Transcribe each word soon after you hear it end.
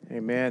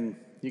Amen.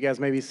 You guys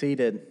may be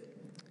seated.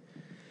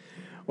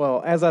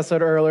 Well, as I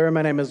said earlier,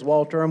 my name is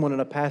Walter. I'm one of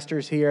the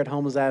pastors here at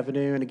Holmes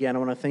Avenue. And again, I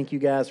want to thank you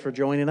guys for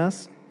joining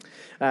us.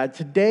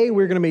 Today,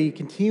 we're going to be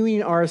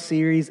continuing our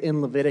series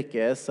in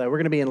Leviticus. We're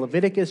going to be in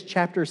Leviticus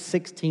chapter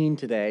 16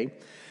 today.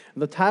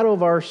 The title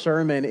of our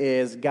sermon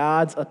is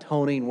God's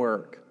Atoning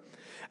Work.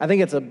 I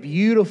think it's a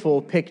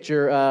beautiful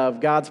picture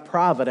of God's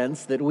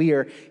providence that we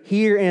are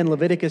here in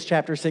Leviticus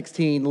chapter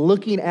 16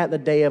 looking at the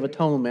Day of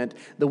Atonement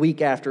the week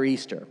after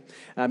Easter.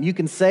 You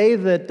can say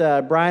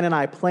that Brian and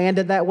I planned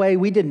it that way.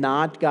 We did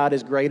not. God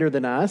is greater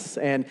than us,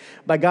 and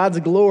by God's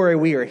glory,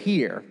 we are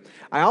here.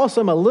 I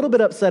also am a little bit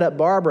upset at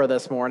Barbara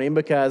this morning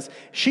because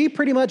she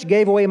pretty much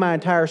gave away my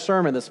entire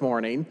sermon this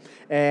morning,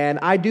 and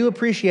I do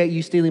appreciate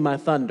you stealing my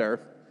thunder.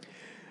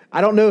 I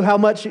don't know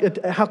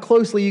how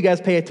closely you guys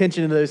pay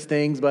attention to those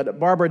things, but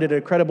Barbara did an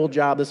incredible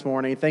job this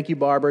morning. Thank you,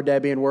 Barbara,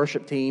 Debbie, and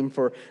worship team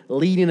for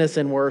leading us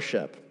in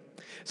worship.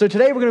 So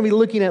today we're going to be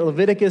looking at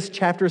Leviticus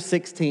chapter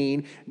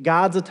 16,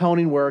 God's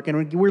atoning work,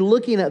 and we're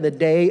looking at the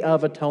Day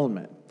of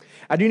Atonement.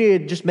 I do need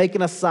to just make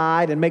an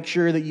aside and make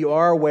sure that you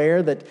are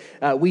aware that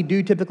we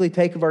do typically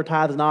take of our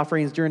tithes and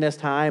offerings during this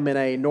time in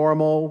a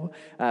normal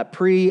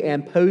pre-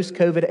 and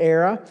post-COVID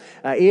era.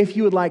 If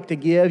you would like to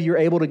give, you're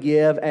able to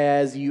give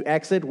as you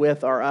exit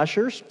with our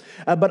ushers,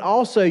 but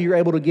also you're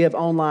able to give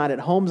online at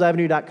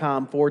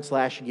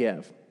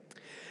holmesavenue.com/give.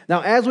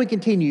 Now, as we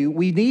continue,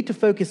 we need to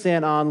focus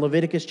in on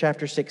Leviticus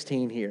chapter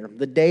 16 here,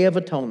 the Day of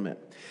Atonement.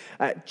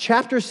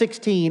 Chapter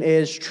 16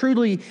 is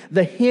truly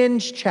the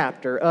hinge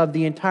chapter of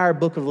the entire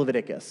book of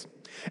Leviticus.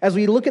 As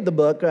we look at the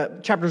book,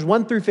 chapters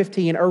 1 through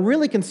 15 are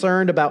really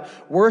concerned about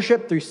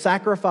worship through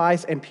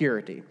sacrifice and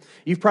purity.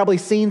 You've probably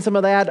seen some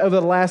of that over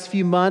the last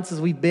few months as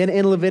we've been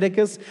in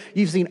Leviticus.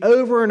 You've seen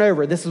over and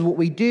over, this is what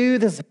we do,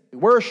 this is how we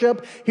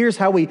worship, here's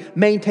how we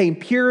maintain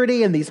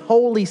purity and these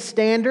holy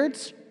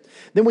standards.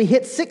 Then we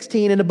hit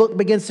 16 and the book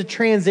begins to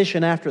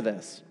transition after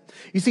this.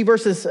 You see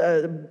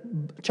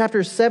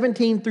chapters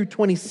 17 through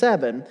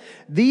 27,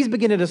 these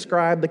begin to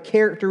describe the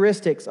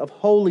characteristics of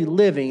holy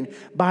living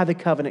by the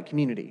covenant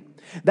community.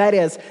 That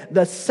is,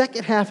 the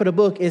second half of the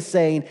book is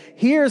saying,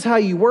 here's how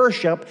you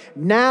worship,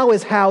 now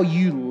is how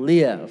you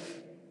live.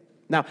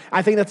 Now,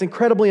 I think that's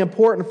incredibly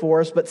important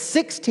for us, but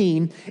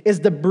 16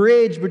 is the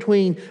bridge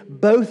between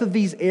both of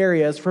these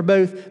areas for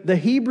both the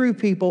Hebrew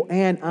people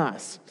and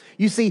us.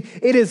 You see,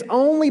 it is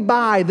only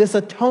by this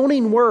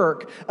atoning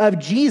work of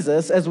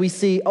Jesus, as we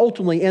see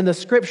ultimately in the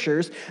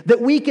Scriptures, that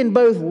we can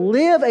both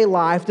live a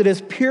life that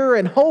is pure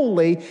and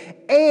holy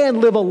and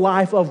live a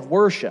life of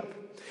worship.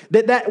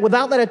 That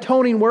without that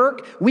atoning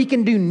work, we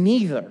can do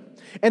neither.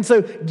 And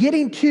so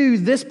getting to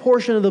this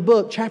portion of the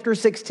book, chapter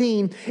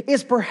 16,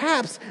 is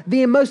perhaps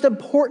the most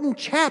important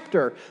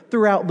chapter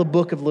throughout the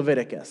book of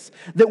Leviticus.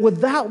 That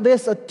without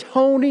this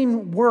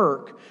atoning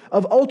work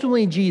of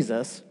ultimately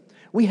Jesus,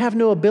 we have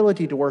no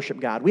ability to worship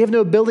God. We have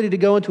no ability to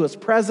go into His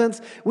presence.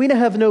 We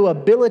have no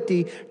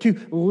ability to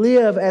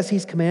live as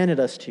He's commanded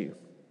us to.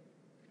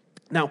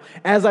 Now,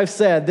 as I've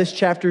said, this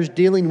chapter is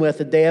dealing with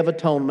the Day of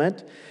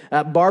Atonement.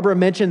 Barbara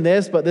mentioned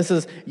this, but this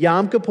is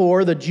Yom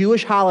Kippur, the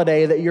Jewish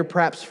holiday that you're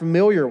perhaps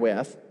familiar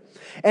with.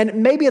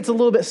 And maybe it's a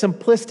little bit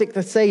simplistic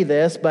to say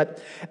this,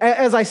 but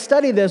as I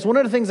study this, one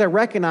of the things I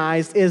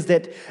recognized is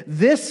that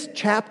this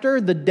chapter,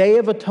 the Day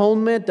of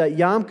Atonement,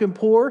 Yom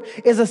Kippur,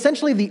 is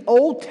essentially the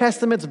Old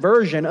Testament's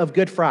version of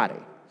Good Friday.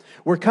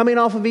 We're coming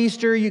off of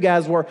Easter. You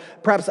guys were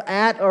perhaps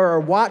at or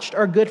watched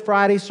our Good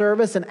Friday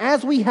service. And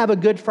as we have a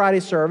Good Friday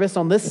service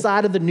on this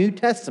side of the New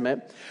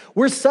Testament,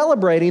 we're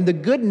celebrating the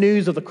good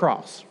news of the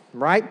cross.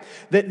 Right?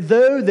 That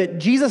though that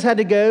Jesus had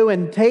to go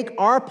and take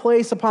our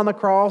place upon the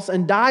cross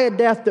and die a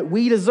death that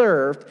we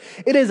deserved,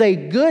 it is a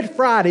Good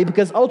Friday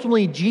because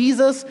ultimately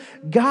Jesus,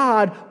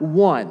 God,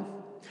 won.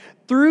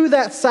 Through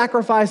that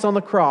sacrifice on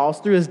the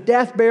cross, through His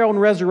death, burial, and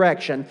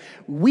resurrection,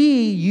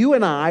 you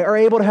and I, are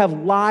able to have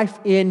life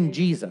in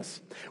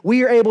Jesus.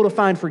 We are able to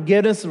find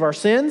forgiveness of our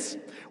sins.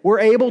 We're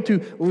able to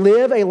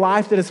live a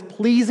life that is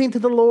pleasing to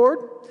the Lord.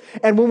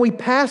 And when we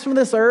pass from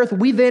this earth,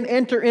 we then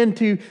enter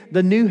into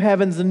the new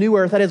heavens, the new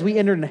earth. That is, we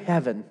enter into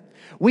heaven.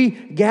 We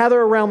gather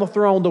around the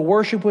throne to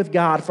worship with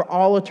God for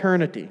all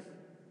eternity.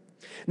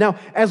 Now,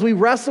 as we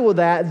wrestle with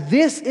that,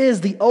 this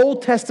is the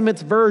Old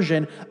Testament's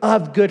version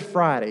of Good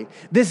Friday.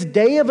 This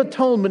Day of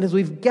Atonement, as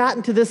we've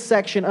gotten to this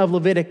section of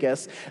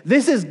Leviticus,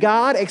 this is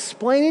God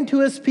explaining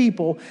to His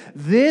people,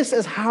 this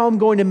is how I'm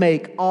going to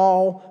make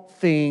all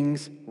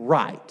things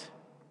right.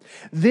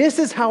 This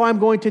is how I'm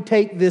going to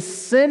take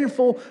this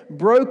sinful,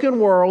 broken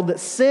world that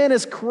sin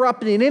is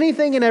corrupting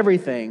anything and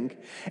everything,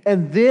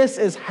 and this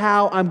is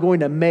how I'm going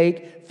to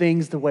make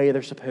things the way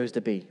they're supposed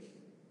to be.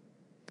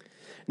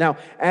 Now,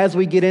 as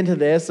we get into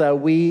this,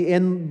 we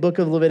in the book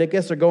of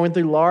Leviticus are going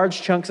through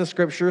large chunks of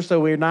Scripture,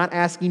 so we're not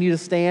asking you to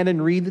stand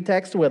and read the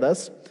text with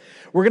us.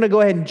 We're going to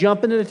go ahead and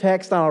jump into the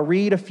text, and I'll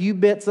read a few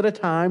bits at a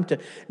time to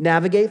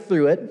navigate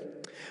through it.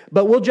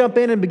 But we'll jump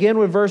in and begin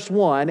with verse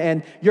 1.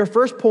 And your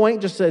first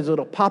point, just as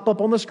it'll pop up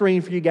on the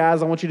screen for you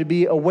guys, I want you to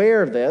be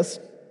aware of this.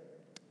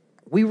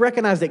 We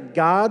recognize that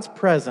God's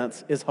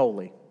presence is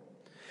holy.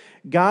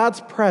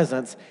 God's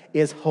presence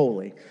is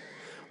holy.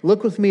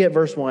 Look with me at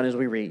verse 1 as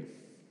we read.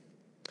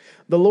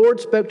 The Lord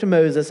spoke to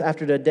Moses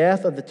after the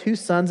death of the two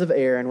sons of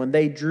Aaron when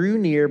they drew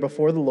near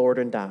before the Lord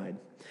and died.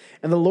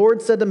 And the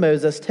Lord said to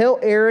Moses, "Tell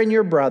Aaron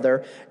your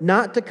brother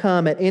not to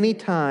come at any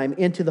time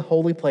into the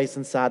holy place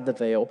inside the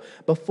veil,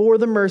 before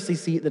the mercy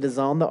seat that is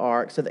on the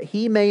ark, so that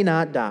he may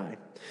not die.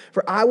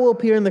 For I will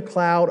appear in the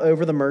cloud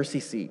over the mercy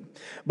seat.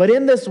 But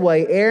in this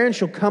way Aaron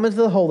shall come into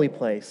the holy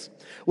place,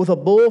 with a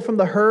bull from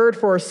the herd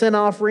for a sin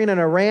offering and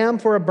a ram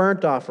for a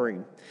burnt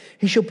offering.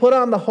 He shall put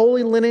on the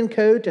holy linen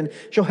coat and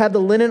shall have the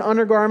linen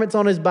undergarments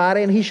on his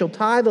body, and he shall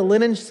tie the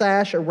linen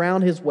sash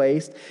around his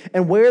waist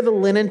and wear the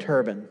linen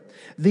turban.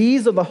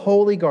 These are the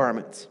holy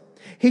garments.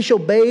 He shall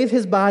bathe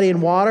his body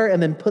in water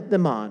and then put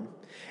them on.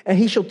 And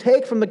he shall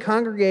take from the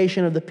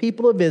congregation of the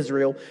people of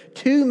Israel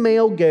 2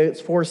 male goats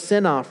for a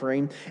sin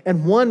offering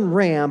and 1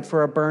 ram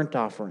for a burnt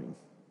offering."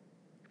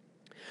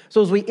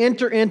 So as we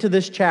enter into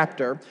this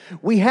chapter,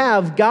 we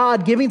have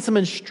God giving some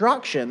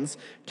instructions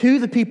to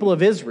the people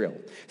of Israel.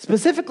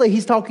 Specifically,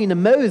 he's talking to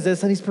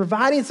Moses and he's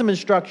providing some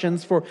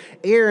instructions for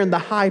Aaron, the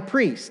high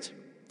priest.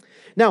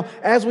 Now,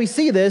 as we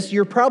see this,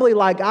 you're probably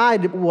like I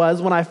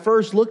was when I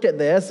first looked at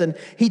this, and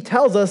he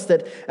tells us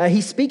that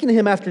he's speaking to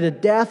him after the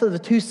death of the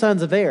 2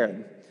 sons of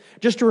Aaron.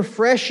 Just to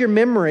refresh your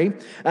memory,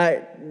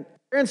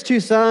 Aaron's 2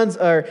 sons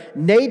are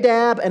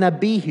Nadab and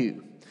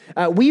Abihu.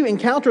 We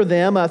encounter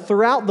them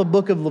throughout the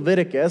book of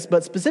Leviticus,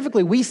 but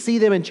specifically we see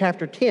them in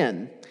chapter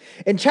 10.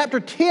 In chapter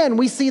 10,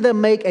 we see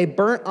them make a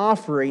burnt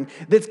offering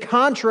that's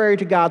contrary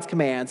to God's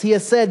commands. He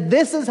has said,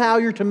 this is how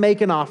you're to make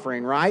an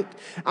offering, right?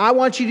 I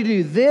want you to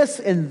do this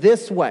in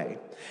this way.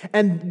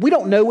 And we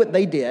don't know what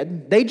they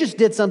did. They just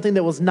did something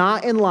that was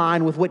not in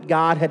line with what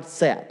God had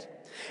said.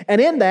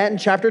 And in that, in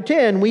chapter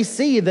 10, we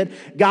see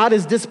that God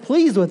is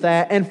displeased with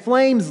that, and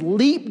flames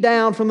leap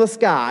down from the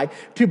sky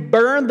to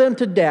burn them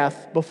to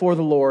death before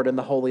the Lord in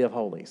the Holy of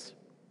Holies.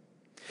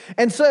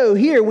 And so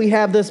here we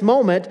have this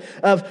moment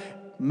of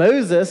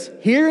Moses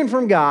hearing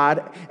from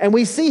God, and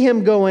we see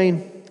him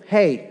going,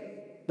 hey,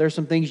 there's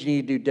some things you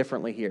need to do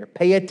differently here.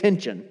 Pay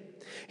attention.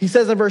 He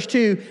says in verse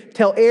 2,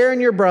 "Tell Aaron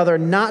your brother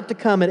not to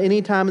come at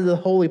any time into the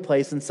holy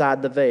place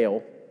inside the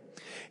veil."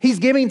 He's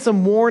giving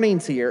some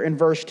warnings here in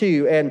verse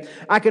 2, and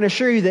I can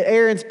assure you that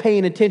Aaron's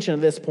paying attention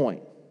at this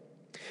point.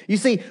 You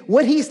see,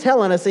 what he's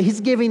telling us is he's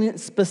giving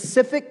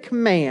specific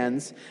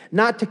commands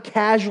not to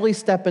casually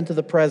step into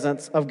the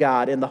presence of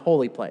God in the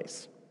holy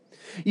place.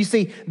 You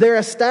see, they're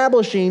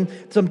establishing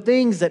some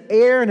things that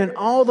Aaron and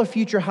all the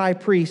future high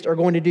priests are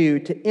going to do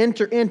to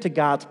enter into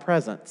God's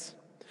presence.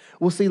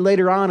 We'll see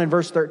later on in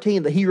verse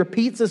 13 that he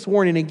repeats this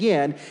warning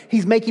again.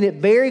 He's making it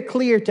very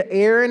clear to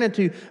Aaron and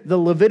to the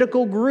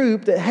Levitical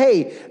group that,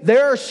 hey,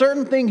 there are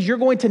certain things you're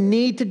going to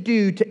need to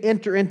do to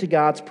enter into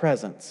God's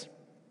presence.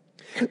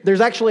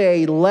 There's actually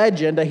a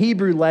legend, a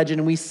Hebrew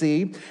legend we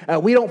see.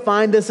 We don't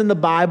find this in the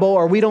Bible,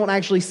 or we don't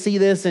actually see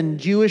this in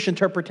Jewish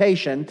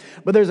interpretation,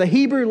 but there's a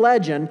Hebrew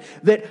legend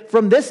that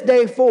from this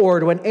day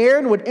forward, when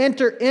Aaron would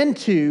enter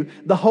into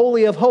the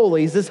Holy of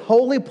Holies, this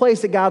holy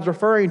place that God's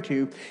referring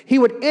to, he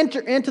would enter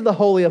into the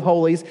Holy of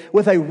Holies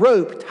with a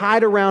rope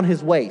tied around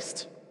his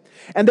waist.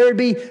 And there would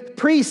be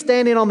priests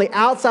standing on the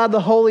outside of the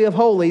Holy of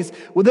Holies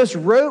with this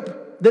rope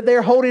that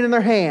they're holding in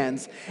their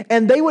hands.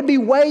 And they would be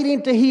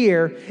waiting to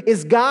hear,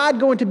 is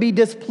God going to be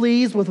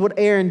displeased with what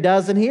Aaron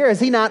does in here? Has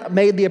he not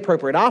made the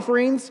appropriate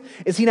offerings?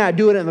 Is he not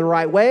doing it in the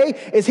right way?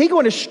 Is he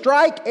going to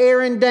strike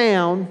Aaron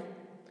down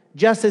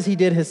just as he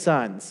did his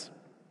sons?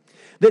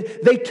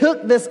 That they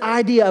took this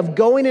idea of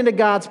going into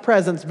God's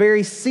presence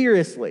very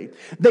seriously.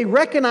 They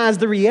recognized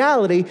the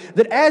reality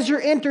that as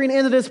you're entering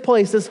into this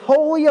place, this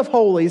Holy of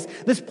Holies,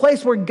 this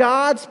place where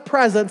God's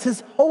presence,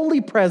 his holy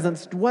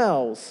presence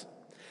dwells,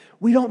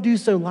 we don't do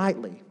so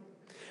lightly.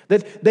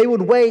 That they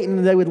would wait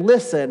and they would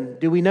listen.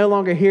 Do we no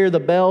longer hear the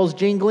bells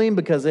jingling?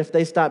 Because if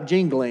they stop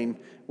jingling,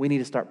 we need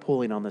to start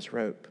pulling on this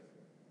rope.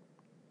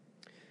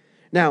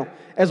 Now,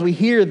 as we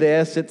hear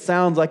this, it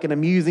sounds like an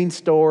amusing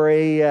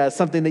story,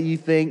 something that you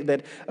think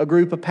that a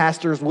group of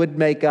pastors would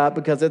make up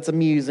because it's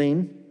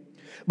amusing.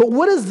 But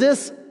what does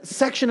this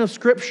section of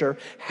Scripture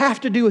have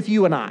to do with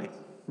you and I?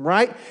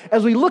 Right?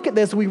 As we look at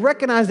this, we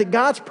recognize that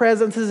God's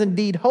presence is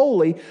indeed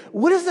holy.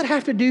 What does it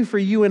have to do for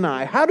you and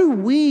I? How do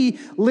we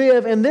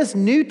live in this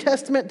New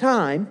Testament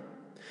time,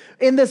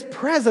 in this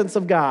presence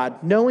of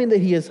God, knowing that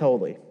he is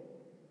holy?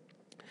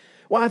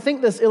 Well, I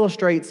think this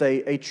illustrates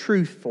a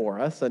truth for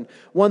us, and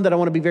one that I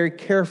want to be very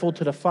careful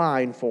to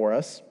define for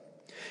us.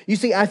 You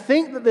see, I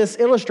think that this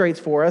illustrates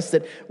for us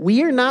that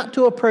we are not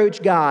to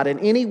approach God in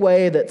any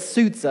way that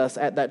suits us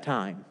at that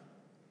time.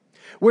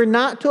 We're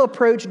not to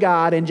approach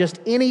God in just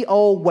any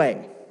old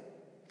way.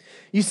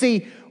 You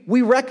see,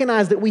 we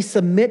recognize that we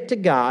submit to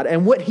God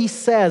and what he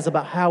says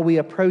about how we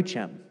approach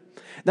him.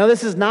 Now,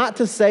 this is not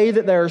to say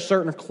that there are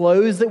certain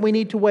clothes that we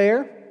need to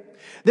wear.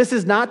 This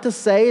is not to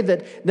say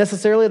that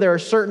necessarily there are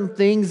certain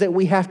things that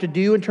we have to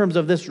do in terms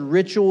of this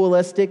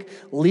ritualistic,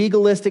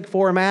 legalistic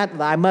format,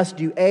 that I must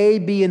do A,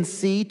 B, and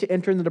C to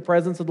enter into the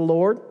presence of the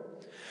Lord.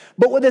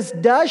 But what this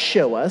does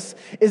show us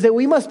is that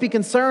we must be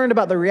concerned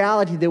about the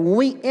reality that when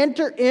we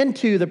enter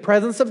into the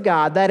presence of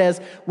God, that is,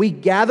 we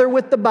gather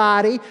with the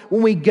body,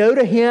 when we go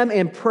to Him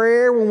in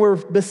prayer, when we're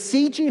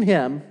beseeching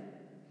Him,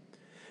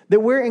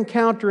 that we're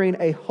encountering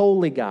a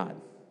holy God.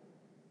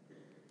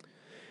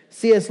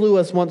 C.S.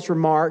 Lewis once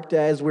remarked,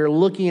 as we're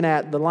looking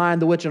at The Lion,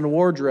 the Witch, and the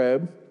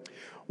Wardrobe,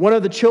 one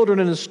of the children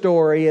in the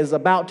story is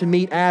about to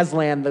meet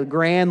Aslan, the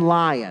grand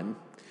lion.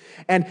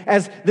 And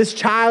as this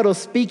child is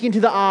speaking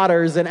to the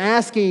otters and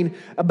asking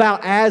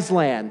about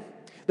Aslan,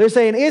 they're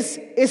saying,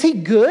 is he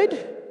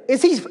good?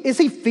 Is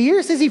he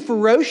fierce? Is he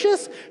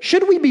ferocious?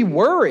 Should we be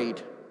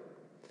worried?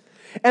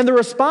 And the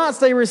response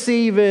they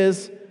receive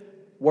is,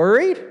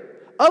 worried?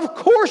 Of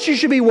course you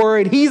should be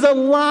worried. He's a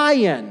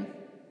lion,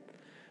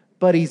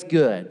 but he's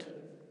good.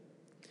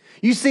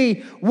 You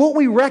see, what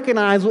we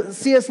recognize, what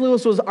C.S.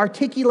 Lewis was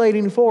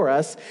articulating for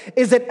us,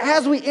 is that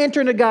as we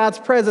enter into God's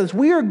presence,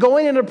 we are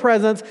going into the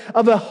presence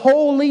of a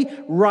holy,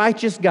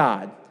 righteous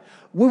God.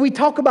 When we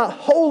talk about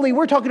holy,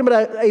 we're talking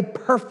about a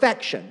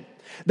perfection.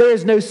 There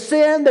is no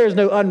sin, there is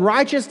no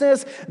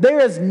unrighteousness, there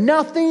is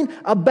nothing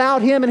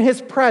about Him and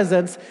His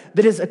presence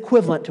that is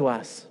equivalent to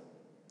us.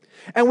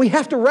 And we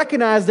have to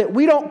recognize that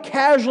we don't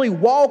casually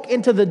walk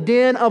into the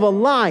den of a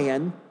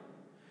lion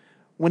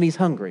when he's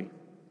hungry.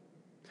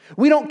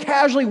 We don't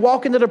casually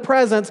walk into the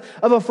presence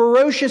of a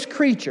ferocious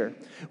creature.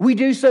 We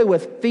do so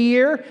with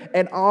fear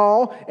and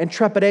awe and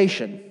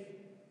trepidation.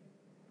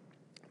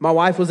 My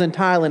wife was in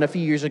Thailand a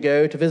few years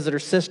ago to visit her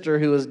sister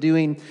who was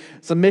doing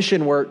some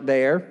mission work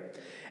there.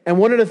 And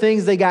one of the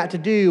things they got to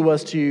do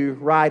was to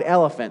ride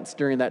elephants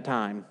during that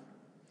time.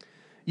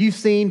 You've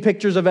seen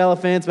pictures of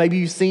elephants. Maybe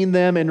you've seen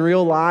them in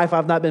real life.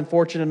 I've not been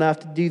fortunate enough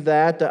to do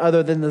that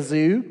other than the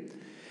zoo.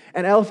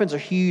 And elephants are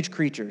huge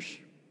creatures.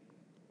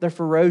 They're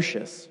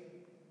ferocious.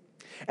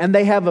 And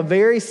they have a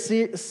very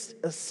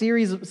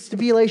series of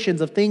stipulations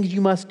of things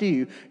you must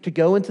do to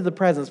go into the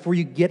presence before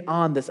you get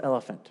on this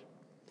elephant.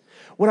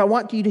 What I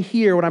want you to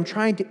hear, what I'm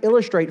trying to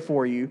illustrate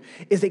for you,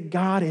 is that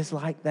God is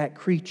like that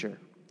creature.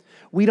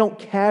 We don't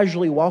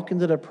casually walk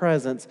into the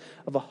presence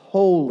of a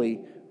holy,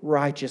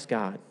 righteous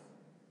God.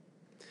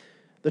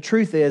 The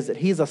truth is that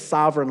He's a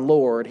sovereign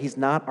Lord. He's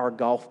not our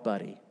golf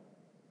buddy.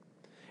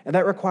 And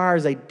that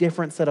requires a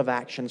different set of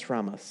actions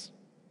from us.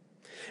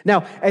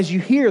 Now, as you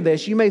hear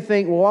this, you may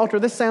think, well, Walter,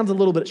 this sounds a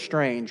little bit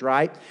strange,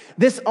 right?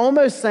 This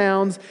almost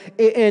sounds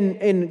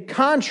in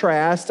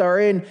contrast or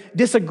in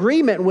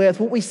disagreement with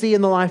what we see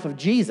in the life of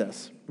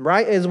Jesus,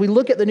 right? As we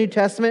look at the New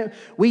Testament,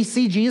 we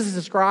see Jesus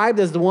described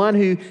as the one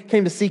who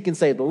came to seek and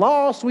save the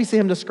lost. We see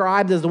Him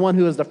described as the one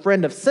who is the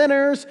friend of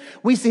sinners.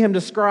 We see Him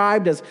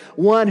described as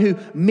one who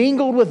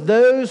mingled with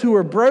those who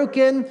were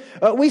broken.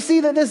 We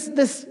see that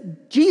this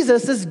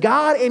Jesus, this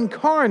God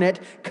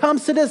incarnate,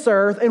 comes to this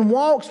earth and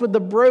walks with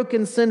the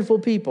broken, sinful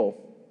people.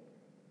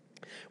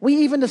 We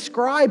even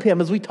describe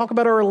Him as we talk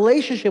about our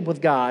relationship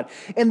with God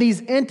in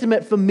these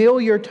intimate,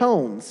 familiar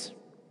tones.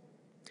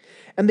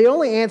 And the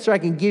only answer I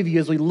can give you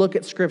as we look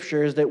at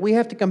Scripture is that we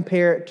have to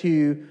compare it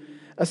to,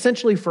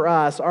 essentially for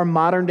us, our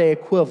modern day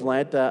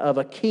equivalent of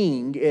a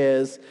king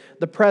is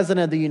the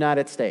President of the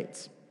United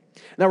States.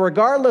 Now,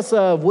 regardless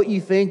of what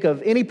you think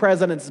of any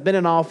president that's been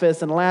in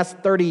office in the last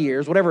 30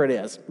 years, whatever it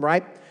is,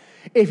 right?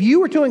 If you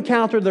were to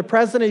encounter the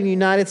President of the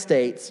United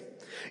States,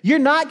 you're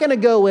not going to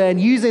go in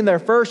using their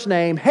first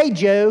name, hey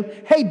Joe,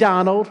 hey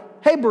Donald,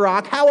 hey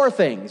Barack, how are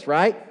things,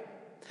 right?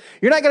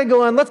 You're not going to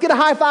go in, let's get a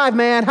high five,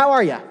 man, how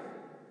are you?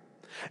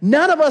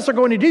 None of us are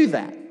going to do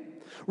that.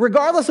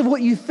 Regardless of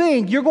what you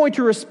think, you're going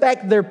to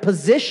respect their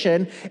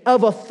position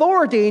of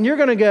authority, and you're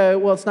going to go,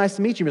 well, it's nice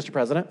to meet you, Mr.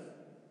 President.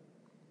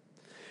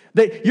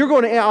 That you're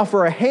going to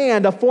offer a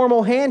hand, a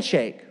formal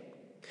handshake.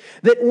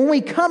 That when we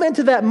come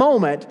into that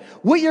moment,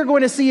 what you're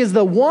going to see is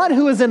the one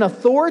who is in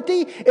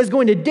authority is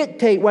going to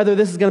dictate whether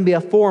this is going to be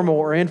a formal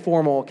or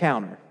informal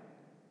encounter.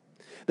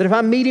 That if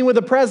I'm meeting with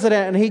the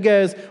president and he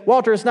goes,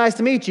 Walter, it's nice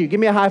to meet you, give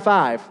me a high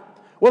five.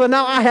 Well,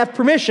 now I have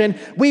permission.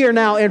 We are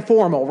now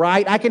informal,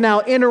 right? I can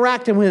now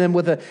interact with him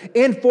with an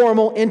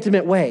informal,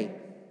 intimate way.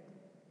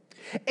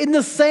 In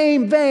the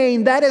same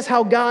vein, that is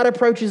how God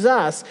approaches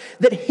us,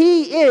 that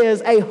He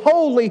is a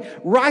holy,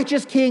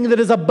 righteous King that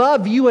is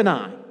above you and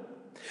I.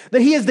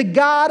 That He is the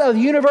God of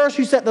the universe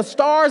who set the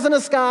stars in the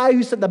sky,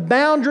 who set the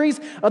boundaries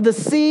of the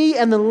sea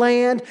and the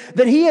land,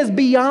 that He is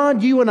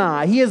beyond you and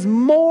I. He is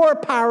more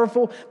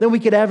powerful than we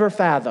could ever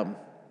fathom.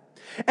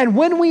 And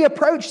when we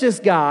approach this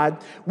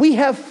God, we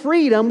have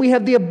freedom, we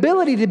have the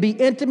ability to be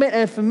intimate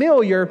and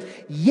familiar,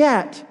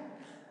 yet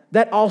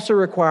that also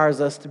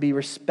requires us to be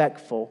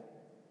respectful,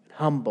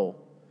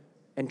 humble,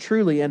 and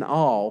truly in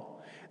awe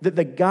that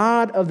the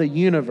God of the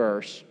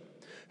universe,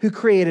 who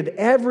created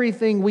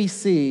everything we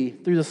see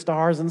through the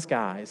stars and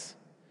skies,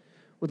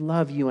 would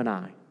love you and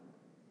I.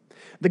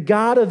 The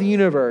God of the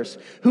universe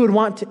who would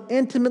want to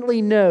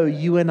intimately know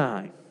you and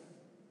I.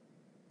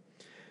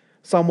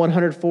 Psalm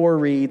 104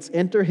 reads,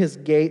 enter His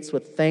gates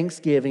with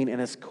thanksgiving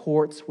and His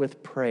courts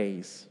with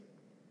praise.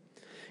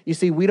 You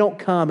see, we don't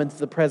come into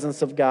the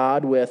presence of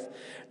God with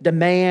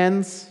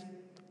demands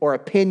or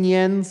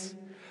opinions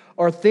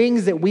or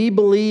things that we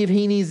believe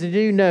he needs to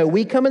do. No,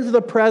 we come into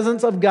the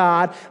presence of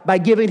God by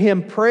giving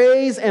him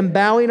praise and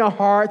bowing our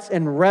hearts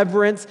in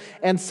reverence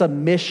and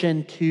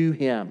submission to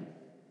him.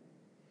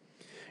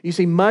 You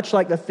see, much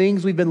like the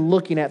things we've been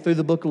looking at through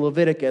the book of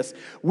Leviticus,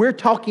 we're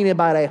talking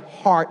about a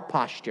heart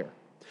posture.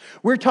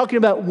 We're talking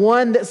about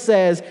one that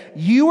says,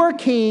 you are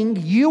king,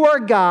 you are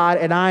God,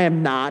 and I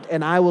am not,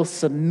 and I will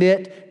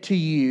submit to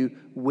you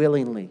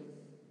willingly.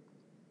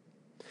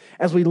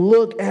 As we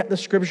look at the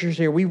scriptures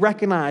here, we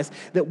recognize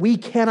that we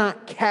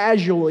cannot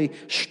casually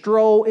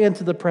stroll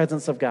into the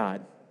presence of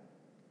God.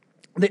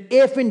 That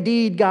if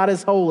indeed God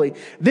is holy,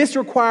 this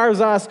requires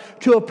us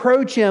to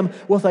approach him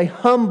with a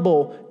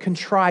humble,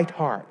 contrite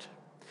heart.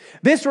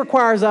 This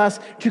requires us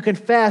to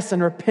confess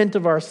and repent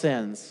of our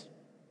sins.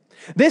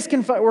 This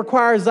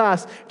requires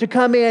us to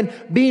come in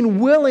being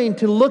willing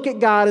to look at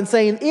God and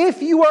saying,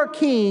 if you are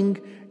king,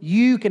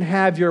 you can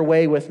have your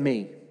way with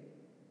me.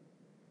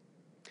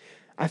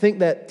 I think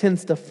that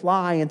tends to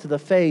fly into the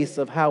face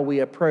of how we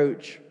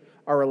approach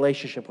our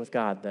relationship with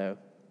God, though.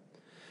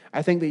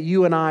 I think that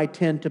you and I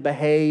tend to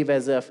behave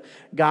as if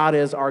God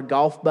is our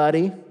golf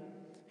buddy.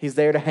 He's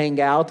there to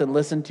hang out and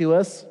listen to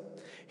us.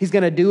 He's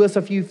going to do us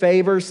a few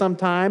favors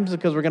sometimes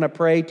because we're going to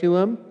pray to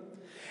him.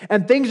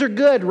 And things are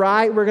good,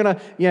 right? We're going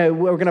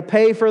to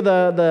pay for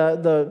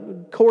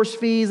the course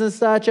fees and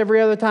such every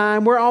other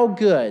time. We're all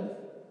good.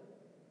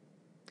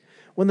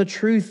 When the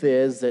truth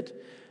is that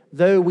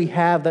though we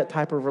have that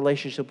type of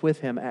relationship with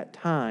him at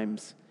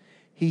times,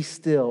 he's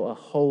still a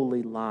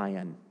holy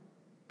lion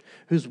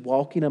who's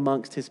walking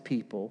amongst his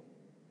people,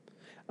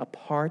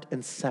 apart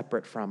and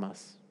separate from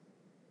us.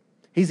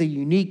 He's a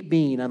unique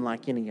being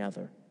unlike any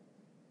other.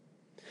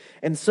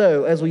 And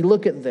so, as we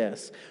look at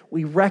this,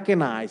 we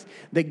recognize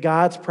that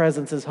God's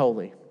presence is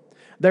holy.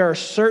 There are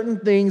certain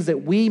things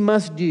that we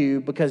must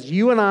do because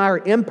you and I are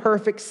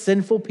imperfect,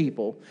 sinful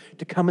people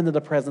to come into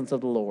the presence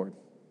of the Lord.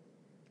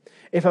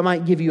 If I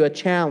might give you a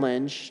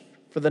challenge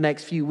for the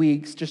next few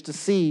weeks just to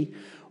see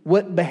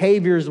what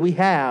behaviors we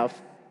have.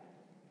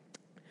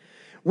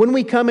 When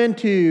we come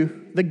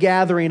into the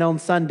gathering on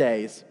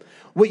Sundays,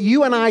 what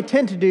you and I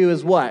tend to do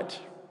is what?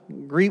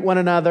 Greet one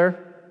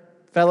another,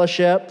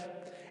 fellowship,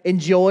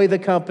 enjoy the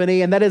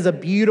company, and that is a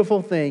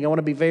beautiful thing. I want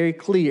to be very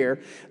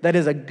clear. That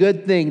is a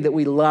good thing that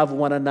we love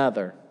one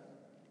another.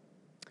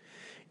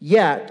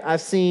 Yet, I've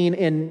seen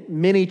in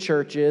many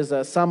churches,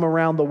 some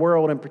around the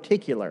world in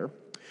particular,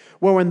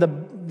 where when the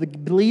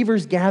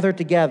believers gather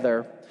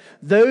together,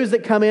 those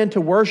that come in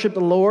to worship the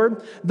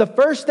Lord, the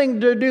first thing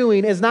they're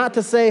doing is not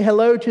to say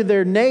hello to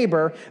their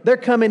neighbor. They're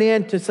coming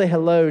in to say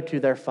hello to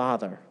their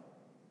Father.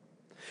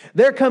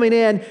 They're coming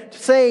in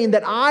saying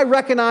that I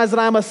recognize that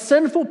I'm a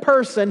sinful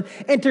person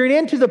entering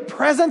into the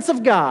presence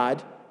of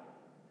God.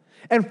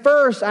 And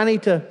first, I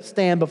need to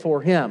stand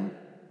before him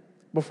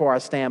before I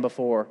stand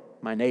before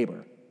my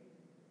neighbor.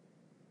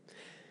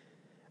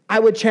 I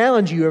would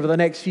challenge you over the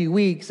next few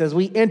weeks as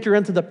we enter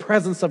into the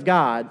presence of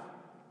God.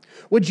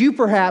 Would you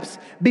perhaps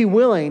be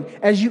willing,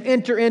 as you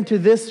enter into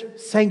this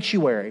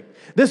sanctuary,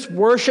 this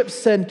worship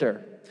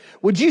center,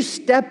 would you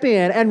step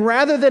in and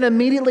rather than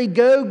immediately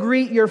go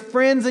greet your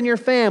friends and your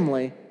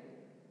family,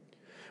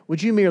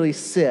 would you merely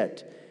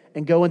sit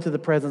and go into the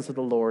presence of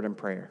the Lord in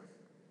prayer?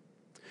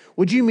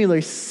 Would you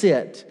merely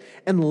sit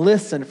and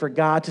listen for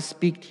God to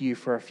speak to you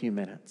for a few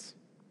minutes?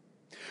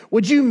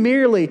 Would you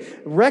merely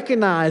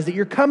recognize that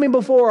you're coming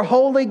before a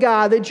holy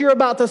God, that you're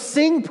about to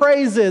sing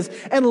praises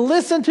and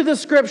listen to the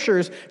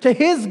scriptures to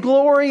his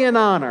glory and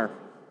honor,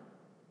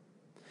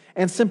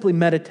 and simply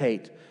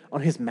meditate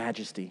on his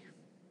majesty?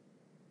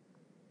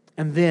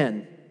 And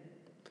then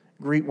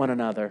greet one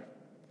another,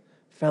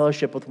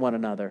 fellowship with one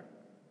another.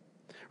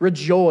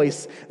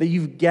 Rejoice that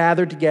you've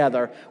gathered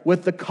together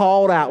with the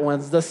called out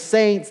ones, the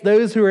saints,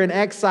 those who are in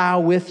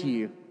exile with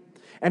you.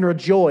 And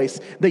rejoice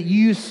that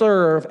you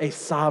serve a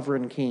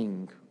sovereign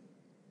king.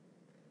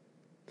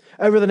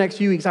 Over the next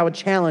few weeks, I would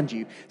challenge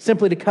you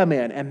simply to come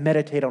in and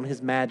meditate on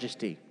his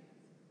majesty.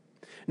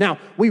 Now,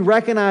 we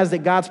recognize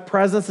that God's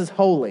presence is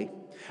holy.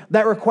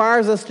 That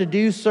requires us to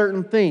do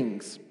certain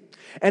things.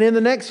 And in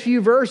the next few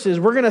verses,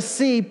 we're going to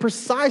see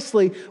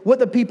precisely what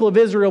the people of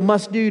Israel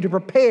must do to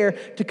prepare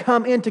to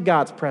come into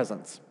God's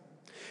presence.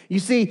 You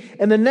see,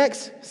 in the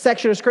next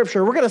section of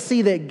Scripture, we're going to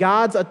see that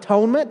God's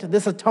atonement,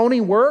 this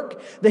atoning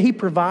work that he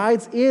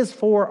provides, is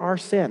for our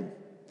sin.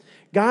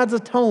 God's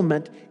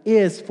atonement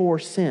is for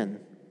sin.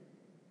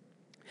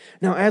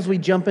 Now, as we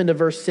jump into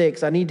verse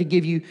 6, I need to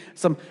give you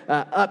some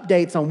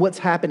updates on what's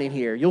happening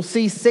here. You'll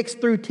see 6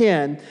 through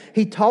 10,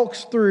 he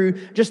talks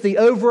through just the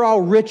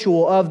overall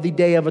ritual of the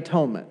Day of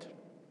Atonement.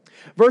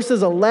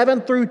 Verses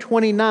 11 through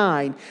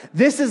 29,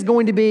 this is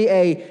going to be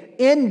an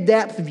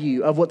in-depth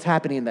view of what's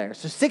happening there.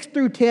 So 6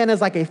 through 10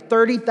 is like a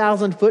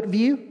 30,000-foot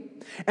view,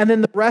 and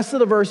then the rest of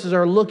the verses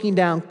are looking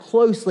down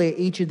closely at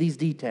each of these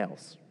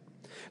details.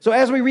 So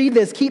as we read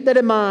this, keep that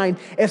in mind.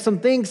 If some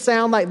things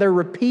sound like they're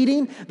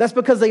repeating, that's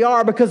because they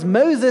are, because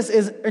Moses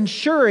is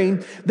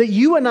ensuring that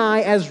you and I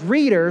as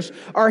readers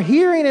are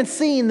hearing and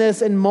seeing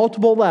this in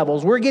multiple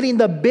levels. We're getting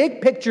the big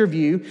picture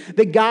view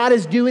that God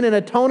is doing an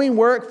atoning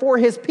work for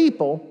his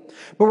people,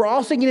 but we're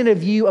also getting a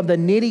view of the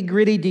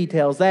nitty-gritty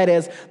details, that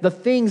is, the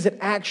things that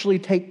actually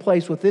take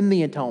place within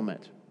the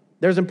atonement.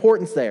 There's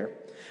importance there.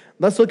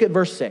 Let's look at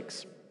verse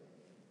 6.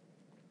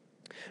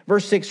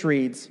 Verse 6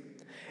 reads,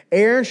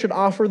 Aaron should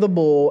offer the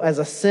bull as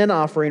a sin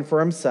offering for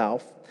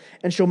himself,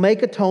 and shall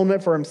make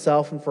atonement for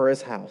himself and for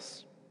his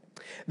house.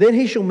 Then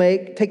he shall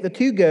take the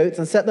 2 goats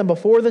and set them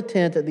before the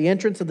tent at the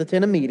entrance of the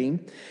tent of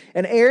meeting,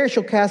 and Aaron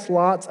shall cast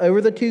lots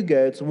over the 2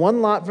 goats,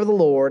 one lot for the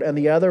Lord and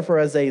the other for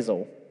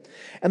Azazel.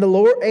 And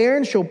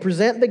Aaron shall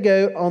present the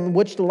goat on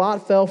which the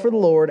lot fell for the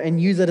Lord and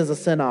use it as a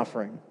sin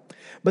offering.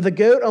 But the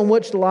goat on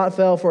which the lot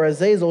fell for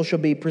Azazel shall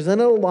be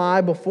presented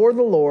alive before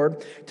the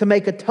Lord to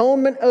make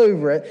atonement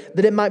over it,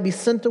 that it might be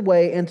sent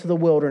away into the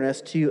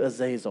wilderness to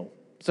Azazel.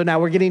 So now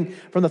we're getting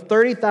from the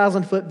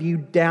 30,000-foot view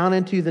down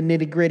into the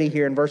nitty-gritty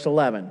here in verse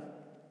 11.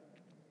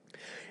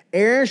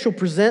 Aaron shall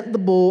present the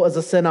bull as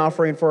a sin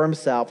offering for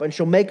himself, and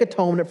shall make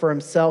atonement for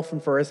himself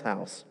and for his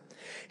house.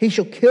 He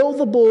shall kill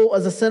the bull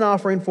as a sin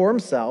offering for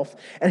himself,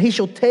 and he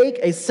shall take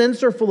a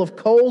censer full of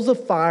coals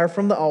of fire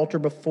from the altar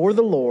before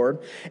the Lord,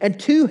 and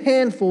 2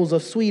 handfuls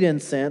of sweet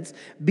incense,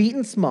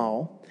 beaten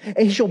small, and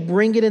he shall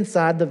bring it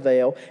inside the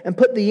veil, and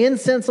put the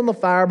incense on the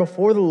fire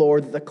before the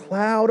Lord, that the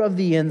cloud of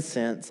the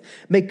incense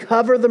may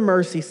cover the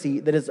mercy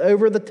seat that is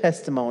over the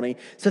testimony,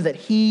 so that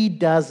he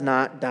does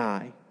not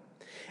die.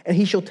 And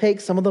he shall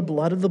take some of the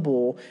blood of the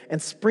bull and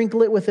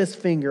sprinkle it with his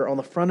finger on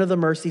the front of the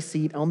mercy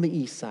seat on the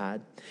east side.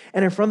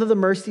 And in front of the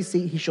mercy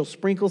seat he shall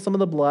sprinkle some of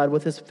the blood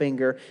with his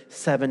finger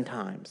 7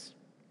 times.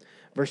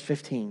 Verse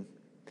 15.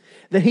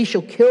 Then he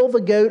shall kill the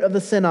goat of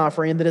the sin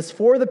offering that is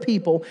for the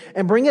people,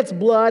 and bring its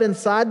blood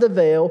inside the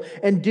veil,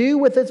 and do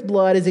with its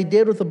blood as he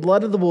did with the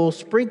blood of the bull,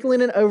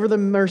 sprinkling it over the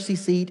mercy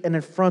seat and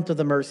in front of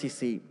the mercy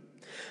seat.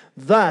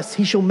 Thus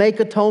he shall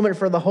make atonement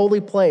for the holy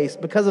place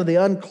because of the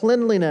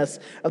uncleanliness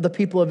of the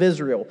people of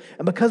Israel,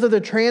 and because of their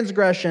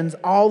transgressions,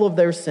 all of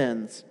their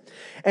sins.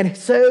 And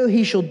so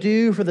he shall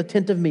do for the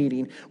tent of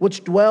meeting,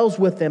 which dwells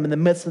with them in the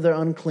midst of their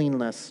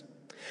uncleanness.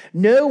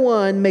 No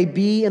one may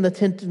be in the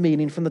tent of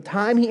meeting from the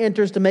time he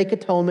enters to make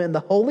atonement in the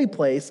holy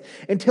place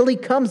until he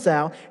comes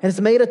out and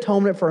has made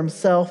atonement for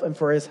himself and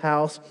for his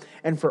house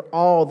and for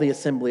all the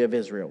assembly of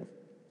Israel.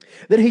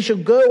 Then he shall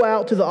go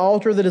out to the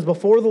altar that is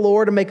before the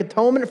Lord and make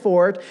atonement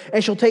for it,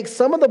 and shall take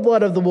some of the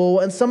blood of the bull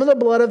and some of the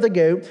blood of the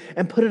goat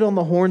and put it on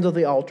the horns of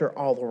the altar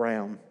all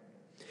around.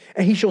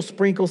 And he shall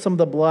sprinkle some of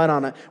the blood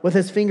on it with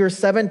his fingers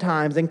 7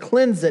 times and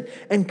cleanse it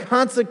and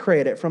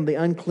consecrate it from the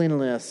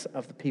uncleanness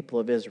of the people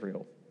of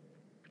Israel.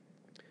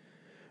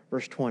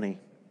 Verse 20.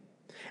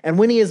 And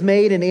when he has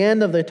made an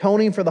end of the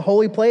atoning for the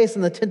holy place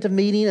and the tent of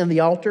meeting and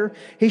the altar,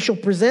 he shall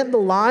present the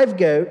live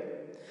goat,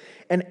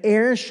 and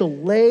Aaron shall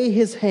lay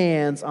his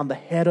hands on the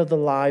head of the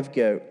live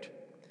goat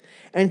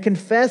and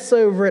confess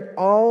over it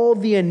all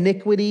the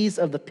iniquities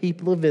of the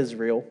people of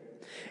Israel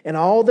and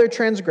all their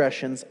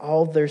transgressions,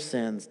 all their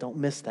sins. Don't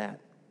miss that.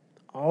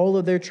 All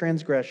of their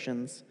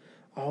transgressions,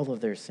 all of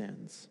their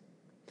sins.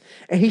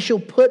 And he shall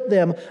put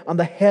them on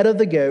the head of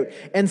the goat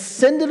and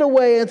send it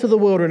away into the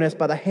wilderness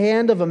by the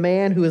hand of a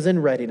man who is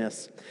in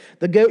readiness.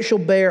 The goat shall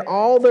bear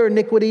all their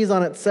iniquities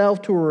on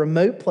itself to a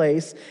remote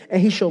place,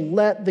 and he shall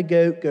let the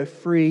goat go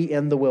free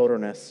in the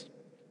wilderness.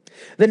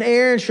 Then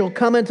Aaron shall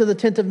come into the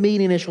tent of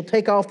meeting and shall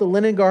take off the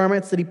linen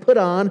garments that he put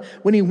on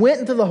when he went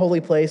into the holy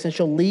place, and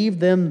shall leave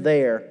them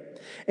there.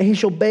 And he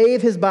shall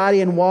bathe his body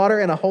in water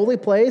in a holy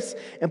place,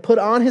 and put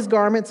on his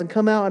garments, and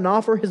come out and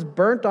offer his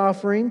burnt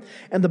offering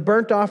and the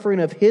burnt offering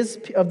of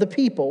the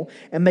people,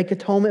 and make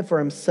atonement for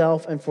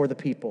himself and for the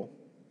people.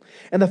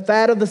 And the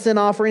fat of the sin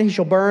offering he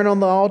shall burn on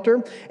the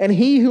altar. And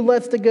he who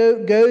lets the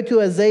goat go to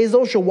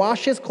Azazel shall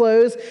wash his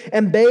clothes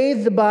and bathe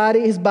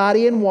his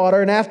body in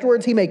water, and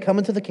afterwards he may come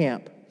into the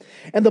camp.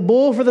 And the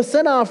bull for the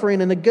sin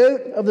offering and the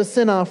goat of the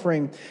sin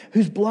offering,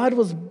 whose blood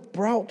was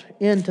brought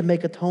in to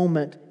make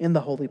atonement in the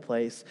holy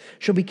place,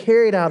 shall be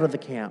carried out of the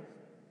camp.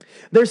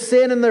 Their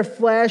sin and their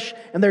flesh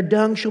and their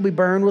dung shall be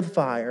burned with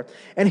fire.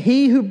 And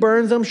he who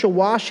burns them shall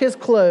wash his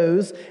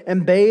clothes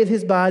and bathe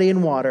his body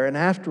in water, and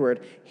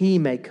afterward he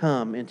may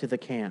come into the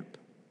camp.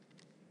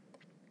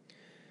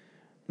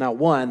 Now,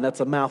 1,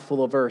 that's a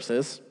mouthful of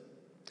verses.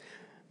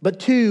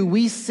 But 2,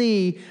 we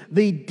see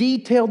the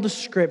detailed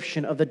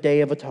description of the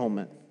Day of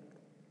Atonement.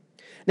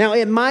 Now,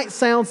 it might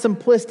sound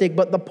simplistic,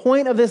 but the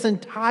point of this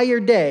entire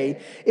day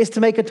is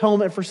to make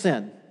atonement for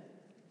sin.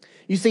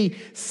 You see,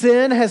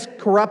 sin has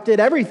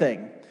corrupted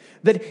everything.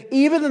 That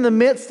even in the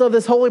midst of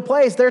this holy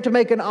place, they're to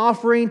make an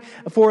offering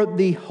for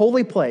the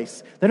holy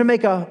place. They're to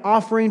make an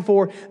offering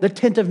for the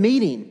tent of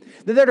meeting.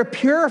 That they're to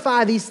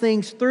purify these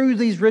things through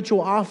these ritual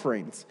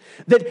offerings.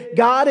 That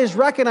God is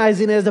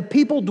recognizing as the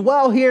people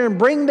dwell here and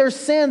bring their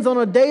sins on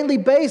a daily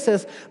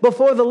basis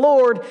before the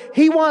Lord,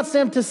 He wants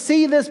them to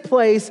see this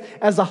place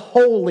as a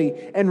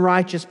holy and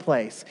righteous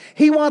place.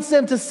 He wants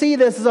them to see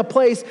this as a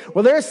place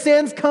where their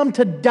sins come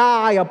to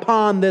die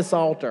upon this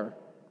altar.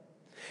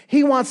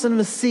 He wants them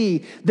to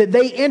see that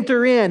they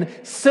enter in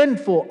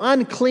sinful,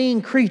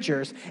 unclean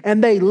creatures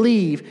and they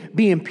leave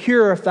being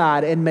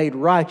purified and made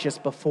righteous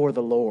before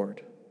the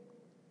Lord.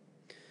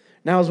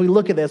 Now, as we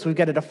look at this, we've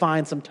got to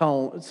define some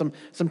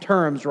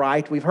terms,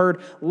 right? We've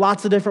heard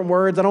lots of different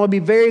words. I want to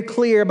be very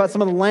clear about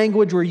some of the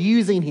language we're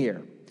using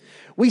here.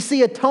 We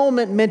see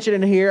atonement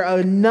mentioned in here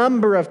a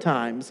number of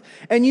times.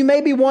 And you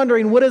may be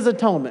wondering, what is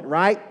atonement,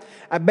 right?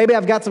 Maybe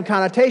I've got some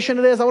connotation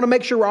to this. I want to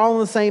make sure we're all on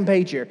the same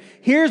page here.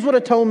 Here's what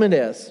atonement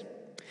is.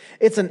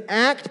 It's an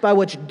act by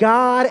which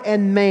God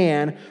and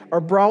man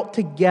are brought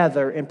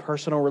together in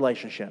personal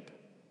relationship.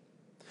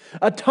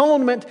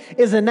 Atonement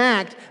is an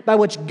act by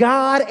which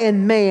God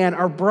and man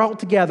are brought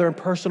together in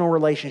personal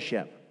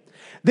relationship.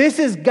 This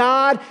is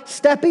God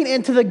stepping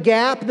into the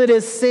gap that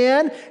is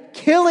sin,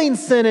 killing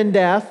sin and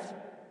death,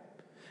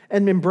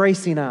 and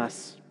embracing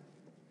us.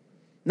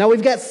 Now,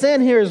 we've got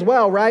sin here as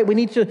well, right? We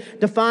need to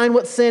define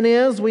what sin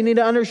is. We need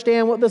to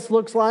understand what this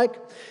looks like.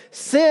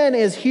 Sin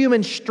is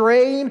human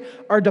straying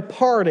or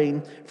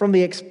departing from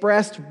the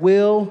expressed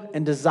will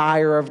and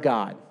desire of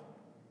God.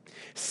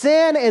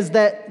 Sin is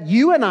that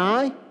you and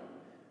I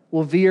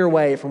will veer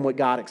away from what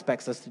God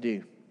expects us to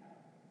do.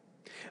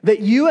 That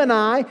you and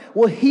I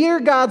will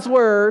hear God's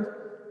word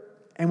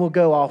and we'll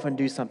go off and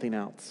do something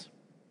else.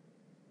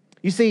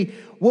 You see,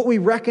 what we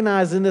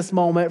recognize in this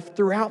moment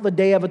throughout the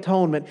Day of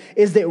Atonement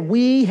is that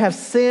we have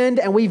sinned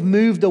and we've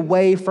moved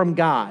away from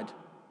God.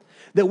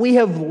 That we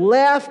have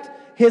left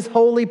His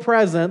holy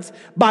presence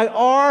by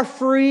our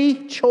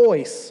free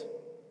choice.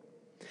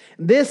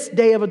 This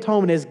Day of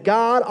Atonement is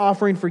God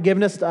offering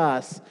forgiveness to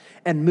us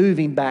and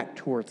moving back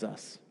towards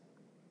us.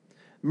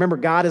 Remember,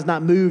 God is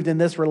not moved in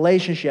this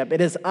relationship.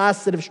 It is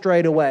us that have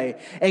strayed away.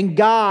 And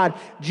God,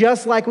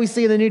 just like we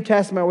see in the New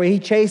Testament where He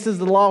chases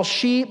the lost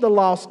sheep, the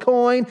lost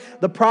coin,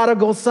 the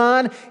prodigal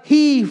son,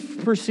 He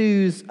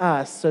pursues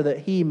us so that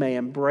He may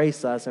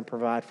embrace us and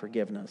provide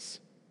forgiveness.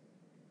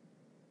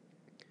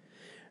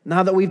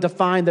 Now that we've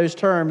defined those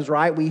terms,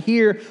 right, we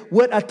hear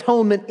what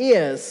atonement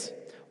is.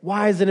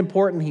 Why is it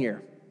important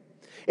here?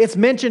 It's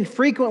mentioned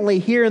frequently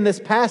here in this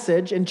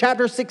passage. In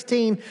chapter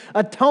 16,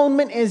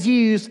 atonement is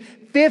used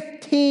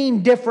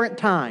 15 different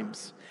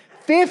times.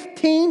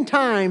 15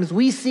 times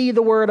we see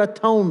the word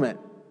atonement.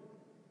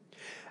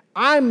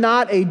 I'm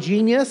not a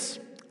genius.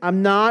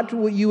 I'm not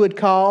what you would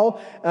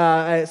call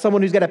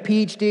someone who's got a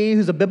PhD,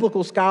 who's a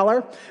biblical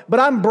scholar.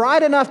 But I'm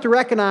bright enough to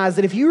recognize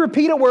that if you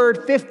repeat a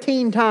word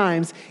 15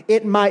 times,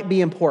 it might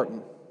be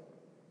important.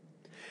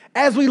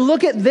 As we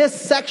look at this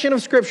section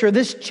of Scripture,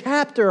 this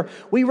chapter,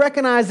 we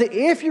recognize that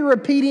if you're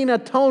repeating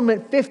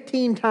atonement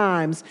 15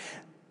 times,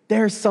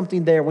 there's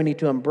something there we need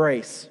to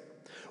embrace.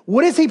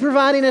 What is He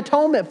providing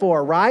atonement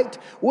for, right?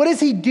 What is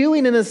He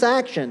doing in this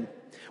action?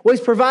 Well,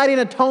 He's providing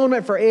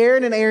atonement for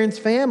Aaron and Aaron's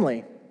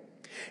family.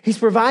 He's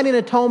providing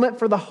atonement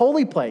for the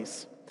holy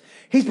place.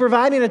 He's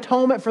providing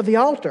atonement for the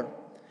altar.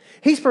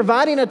 He's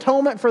providing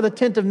atonement for the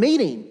tent of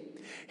meeting.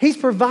 He's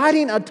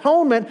providing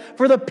atonement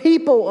for the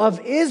people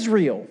of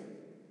Israel.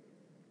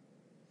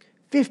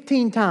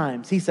 15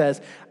 times He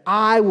says,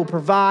 I will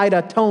provide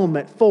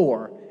atonement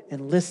for,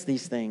 and lists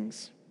these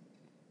things.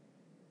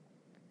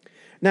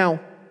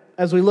 Now,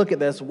 as we look at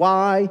this,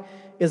 why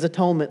is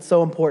atonement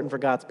so important for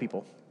God's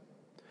people?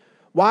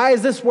 Why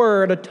is this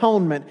word,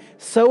 atonement,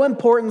 so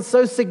important,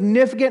 so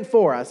significant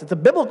for us? It's a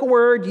biblical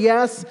word,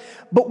 yes,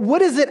 but what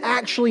does it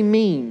actually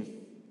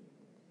mean?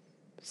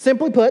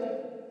 Simply put,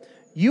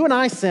 you and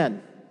I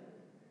sin.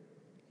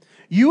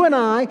 You and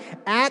I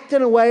act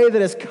in a way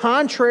that is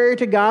contrary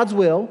to God's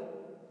will,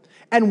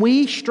 and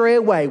we stray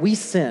away, we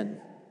sin.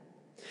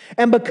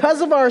 And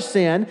because of our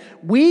sin,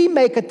 we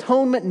make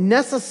atonement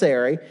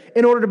necessary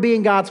in order to be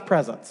in God's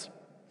presence.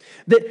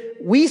 That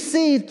we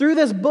see through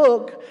this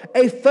book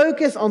a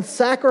focus on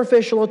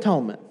sacrificial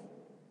atonement.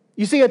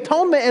 You see,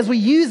 atonement as we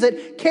use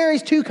it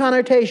carries two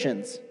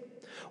connotations.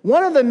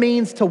 One of them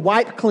means to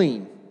wipe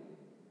clean.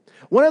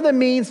 One of them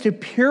means to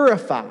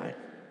purify.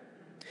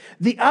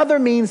 The other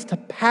means to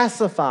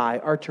pacify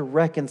or to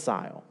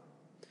reconcile.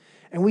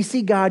 And we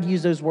see God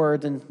use those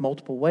words in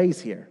multiple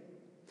ways here.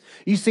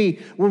 You see,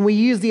 when we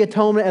use the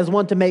atonement as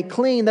one to make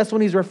clean, that's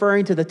when He's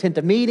referring to the tent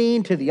of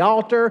meeting, to the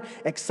altar,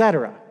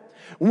 etc.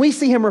 When we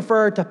see Him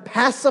refer to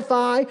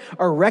pacify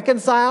or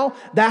reconcile,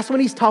 that's when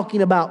He's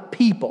talking about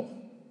people.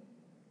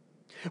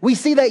 We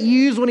see that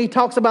used when He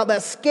talks about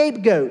that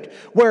scapegoat,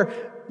 where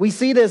we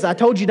see this, I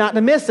told you not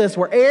to miss this,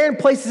 where Aaron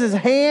places his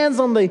hands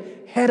on the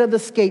head of the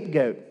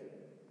scapegoat.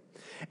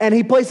 And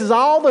he places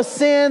all the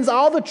sins,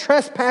 all the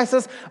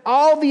trespasses,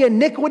 all the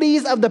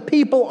iniquities of the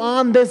people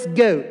on this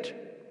goat.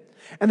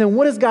 And then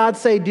what does God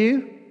say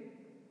do?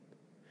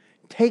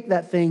 Take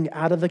that thing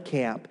out of the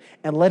camp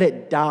and let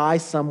it die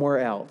somewhere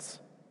else.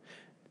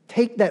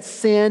 Take that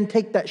sin,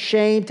 take that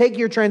shame, take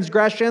your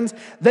transgressions.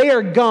 They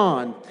are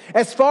gone.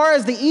 As far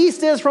as the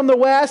east is from the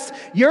west,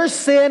 your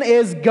sin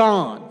is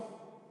gone.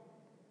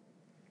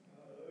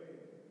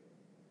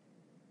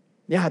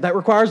 Yeah, that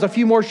requires a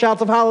few more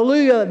shouts of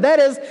hallelujah. That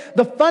is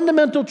the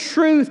fundamental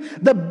truth,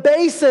 the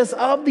basis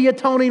of the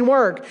atoning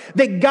work.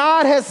 That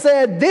God has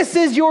said, this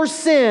is your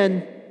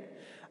sin,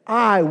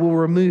 I will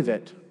remove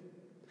it.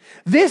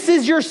 This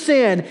is your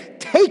sin.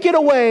 Take it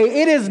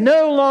away. It is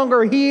no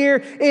longer here.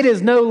 It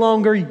is no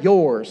longer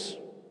yours.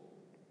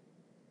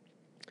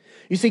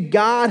 You see,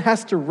 God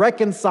has to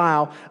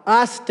reconcile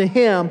us to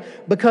Him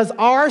because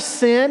our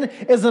sin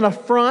is an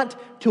affront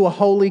to a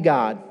holy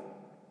God.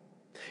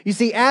 You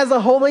see, as a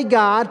holy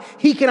God,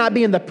 He cannot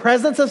be in the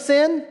presence of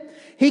sin.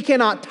 He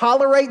cannot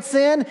tolerate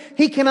sin.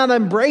 He cannot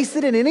embrace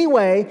it in any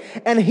way.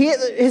 And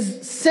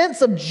His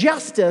sense of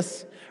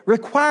justice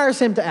requires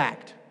Him to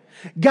act.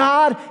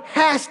 God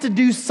has to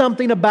do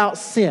something about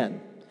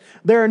sin.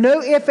 There are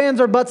no ifs, ands,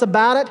 or buts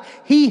about it.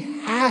 He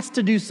has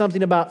to do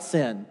something about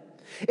sin.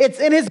 It's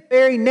in His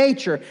very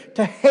nature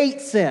to hate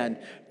sin,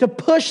 to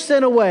push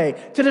sin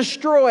away, to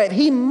destroy it.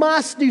 He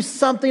must do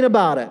something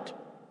about it.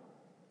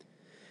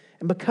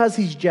 And because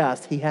He's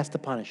just, He has to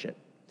punish it.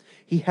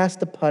 He has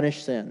to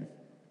punish sin.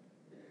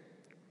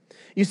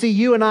 You see,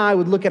 you and I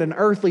would look at an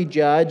earthly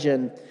judge,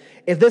 and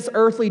if this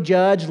earthly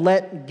judge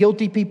let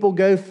guilty people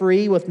go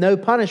free with no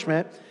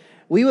punishment,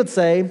 we would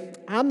say,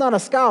 I'm not a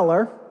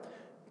scholar,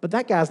 but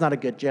that guy's not a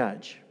good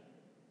judge.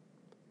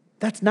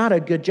 That's not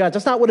a good judge.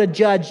 That's not what a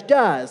judge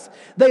does.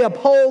 They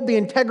uphold the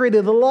integrity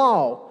of the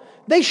law.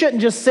 They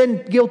shouldn't just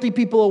send guilty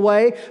people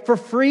away for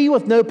free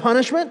with no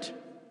punishment.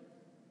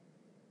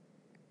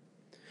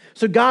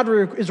 So God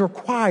is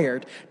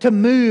required to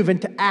move and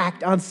to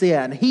act on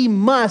sin. He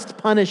must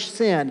punish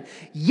sin.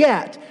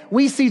 Yet,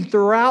 we see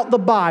throughout the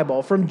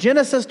Bible, from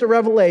Genesis to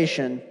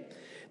Revelation,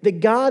 that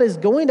God is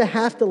going to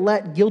have to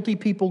let guilty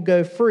people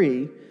go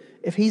free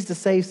if He's to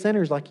save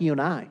sinners like you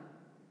and I.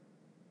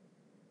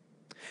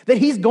 That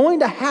He's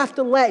going to have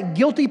to let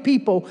guilty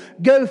people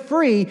go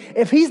free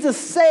if He's to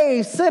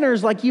save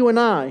sinners like you and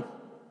I.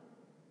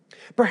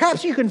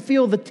 Perhaps you can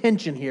feel the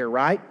tension here,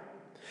 right?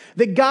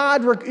 That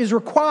God is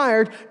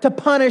required to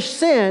punish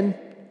sin,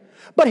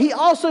 but He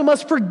also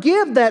must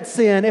forgive that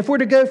sin if we're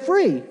to go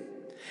free.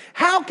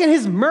 How can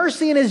His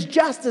mercy and His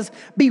justice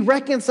be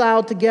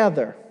reconciled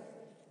together?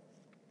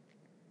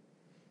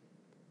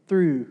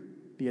 Through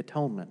the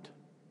atonement.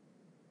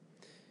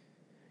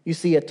 You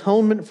see,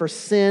 atonement for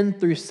sin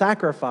through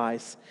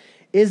sacrifice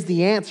is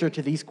the answer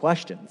to these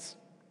questions.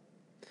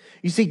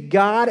 You see,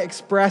 God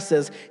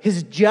expresses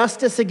His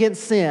justice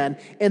against sin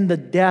in the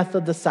death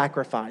of the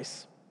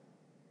sacrifice.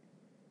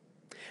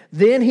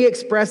 Then He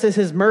expresses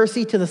His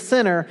mercy to the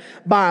sinner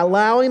by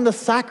allowing the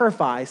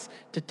sacrifice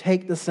to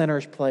take the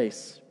sinner's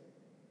place.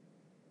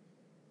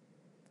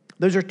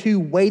 Those are two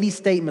weighty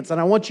statements,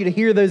 and I want you to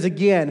hear those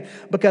again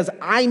because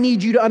I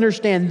need you to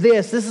understand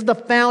this. This is the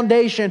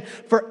foundation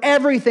for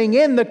everything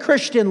in the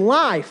Christian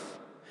life.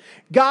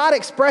 God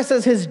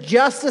expresses His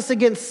justice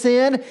against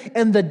sin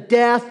in the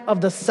death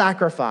of the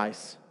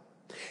sacrifice.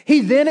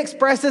 He then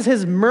expresses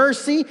His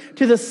mercy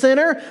to the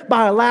sinner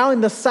by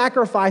allowing the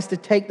sacrifice to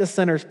take the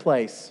sinner's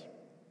place.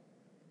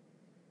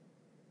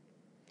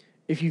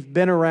 If you've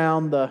been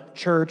around the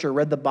church or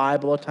read the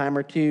Bible a time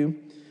or two,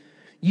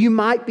 you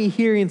might be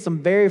hearing some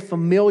very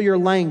familiar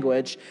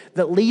language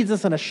that leads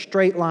us in a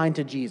straight line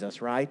to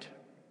Jesus, right?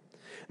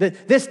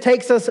 That this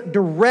takes us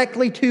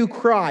directly to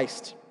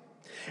Christ.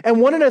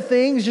 And one of the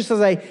things, just as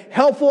a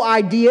helpful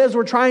idea as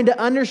we're trying to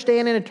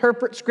understand and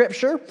interpret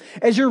Scripture,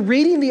 as you're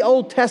reading the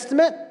Old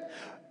Testament,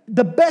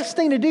 the best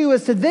thing to do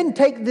is to then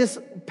take this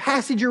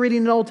passage you're reading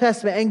in the Old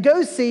Testament and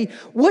go see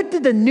what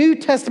did the New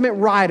Testament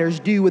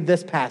writers do with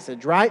this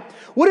passage, right?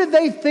 What did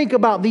they think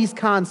about these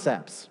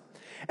concepts?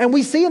 And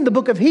we see in the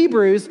book of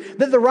Hebrews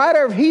that the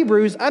writer of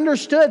Hebrews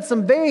understood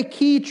some very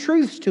key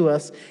truths to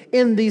us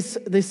in these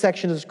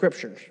sections of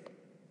Scriptures.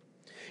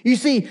 You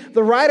see,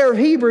 the writer of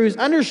Hebrews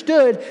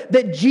understood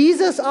that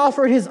Jesus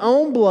offered His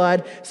own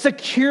blood,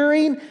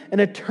 securing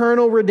an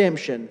eternal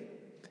redemption.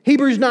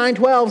 Hebrews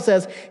 9:12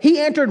 says, He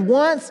entered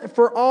once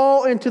for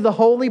all into the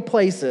holy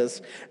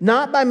places,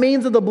 not by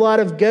means of the blood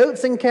of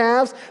goats and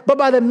calves, but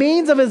by the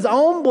means of His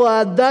own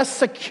blood, thus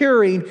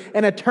securing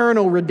an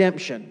eternal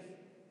redemption.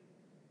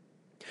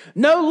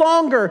 No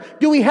longer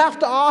do we have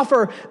to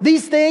offer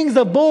these things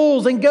of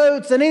bulls and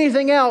goats and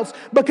anything else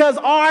because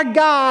our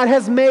God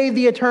has made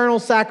the eternal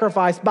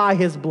sacrifice by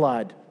His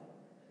blood.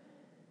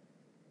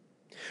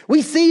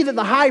 We see that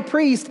the high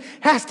priest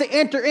has to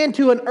enter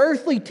into an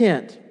earthly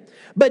tent,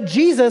 but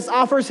Jesus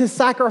offers His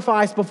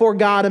sacrifice before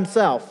God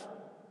Himself.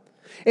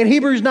 In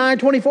Hebrews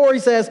 9:24 he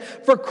says,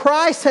 For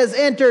Christ has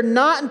entered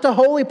not into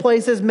holy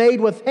places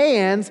made with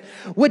hands,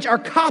 which are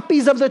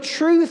copies of the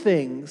true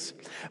things,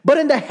 but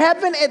into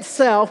heaven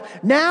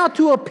itself, now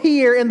to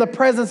appear in the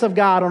presence of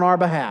God on our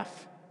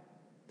behalf.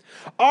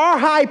 Our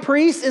high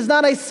priest is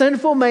not a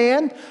sinful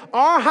man.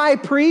 Our high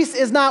priest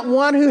is not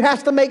one who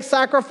has to make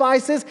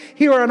sacrifices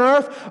here on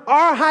earth.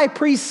 Our high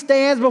priest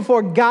stands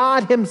before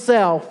God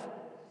himself,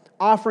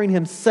 offering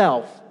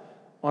himself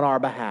on our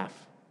behalf.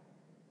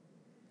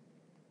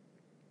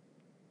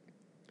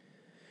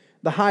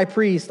 The high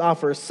priest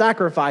offers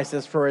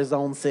sacrifices for his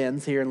own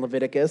sins here in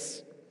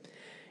Leviticus.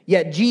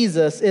 Yet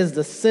Jesus is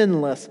the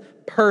sinless,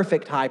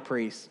 perfect high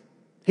priest.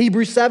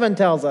 Hebrews 7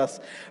 tells us,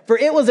 "For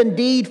it was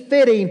indeed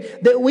fitting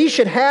that we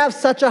should have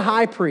such a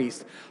high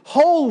priest,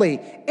 holy,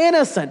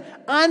 innocent,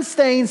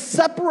 unstained,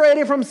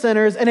 separated from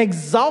sinners, and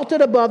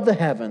exalted above the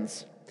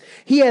heavens.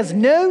 He has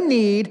no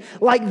need,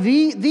 like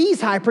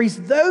those high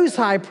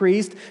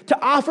priests,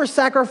 to offer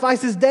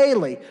sacrifices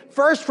daily,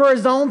 first for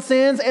his own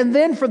sins and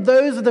then for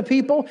those of the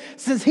people,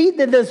 since he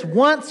did this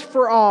once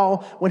for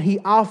all when he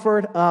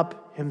offered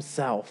up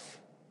himself."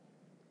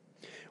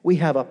 We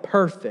have a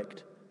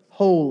perfect,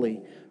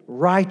 holy,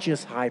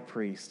 righteous high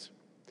priest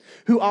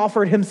who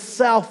offered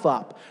himself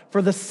up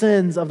for the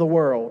sins of the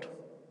world.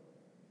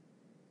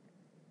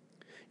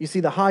 You see,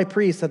 the high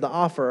priest had to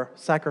offer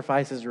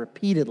sacrifices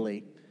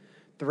repeatedly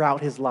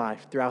throughout his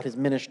life, throughout his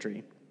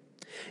ministry.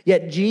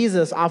 Yet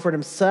Jesus offered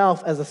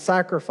himself as a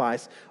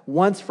sacrifice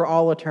once for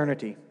all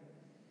eternity.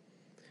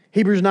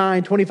 Hebrews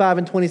 9, 25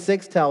 and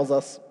 26 tells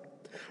us,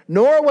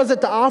 "Nor was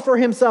it to offer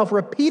himself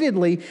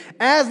repeatedly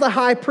as the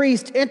high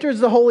priest enters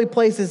the holy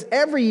places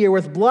every year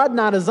with blood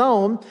not his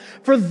own,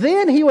 for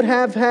then he would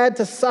have had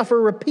to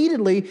suffer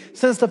repeatedly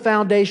since the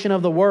foundation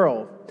of the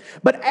world.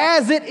 But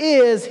as it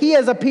is, he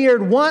has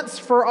appeared once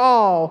for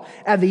all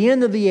at the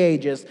end of the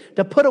ages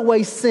to put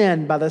away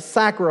sin by the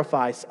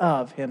sacrifice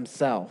of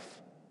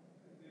himself."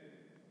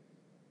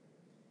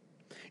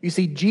 You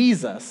see,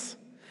 Jesus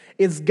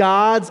is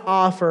God's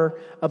offer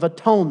of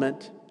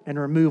atonement and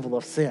removal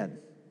of sin.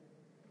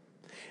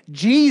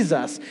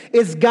 Jesus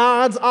is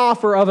God's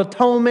offer of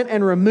atonement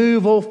and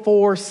removal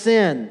for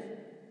sin.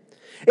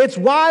 It's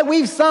why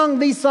we've sung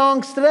these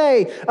songs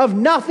today of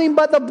nothing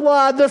but the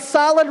blood, the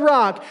solid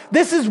rock.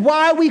 This is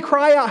why we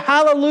cry out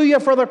hallelujah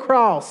for the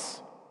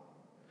cross.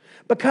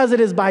 Because it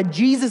is by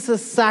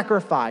Jesus'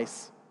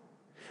 sacrifice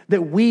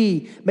that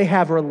we may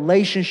have a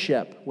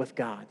relationship with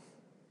God.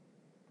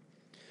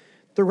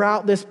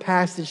 Throughout this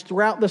passage,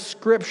 throughout the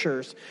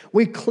scriptures,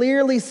 we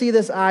clearly see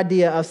this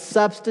idea of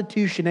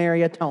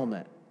substitutionary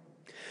atonement.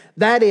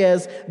 That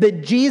is,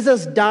 that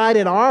Jesus died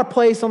in our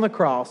place on the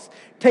cross,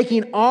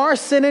 taking our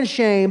sin and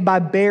shame by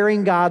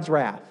bearing God's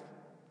wrath.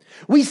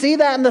 We see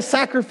that in the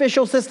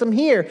sacrificial system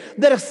here,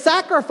 that a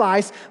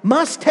sacrifice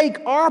must take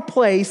our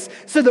place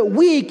so that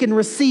we can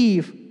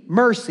receive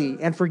mercy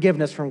and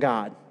forgiveness from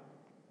God.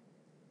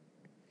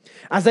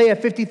 Isaiah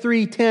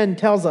 53:10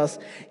 tells us,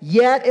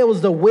 "Yet it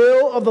was the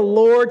will of the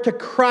Lord to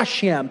crush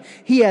him.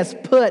 He has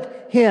put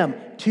him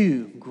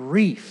to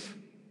grief."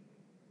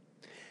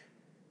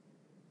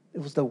 It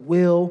was the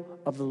will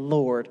of the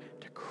Lord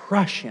to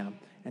crush him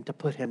and to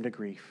put him to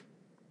grief.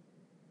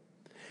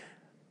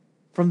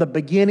 From the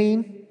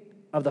beginning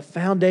of the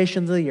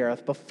foundations of the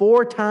earth,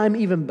 before time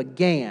even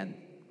began,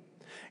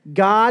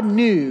 God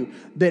knew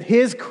that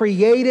his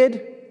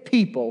created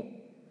people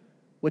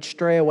would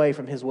stray away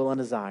from his will and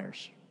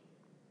desires.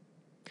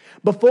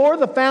 Before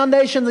the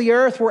foundations of the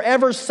earth were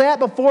ever set,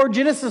 before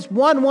Genesis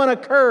 1:1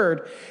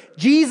 occurred,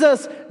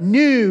 Jesus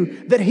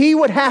knew that he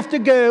would have to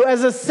go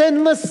as a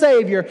sinless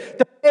Savior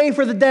to pay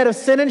for the debt of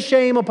sin and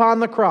shame upon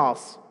the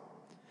cross.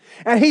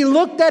 And he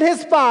looked at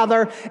his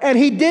Father and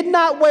he did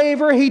not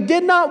waver, he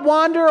did not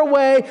wander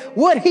away.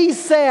 What he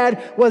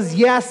said was,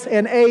 "Yes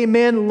and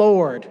amen,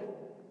 Lord.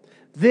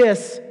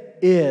 This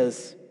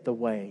is the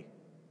way.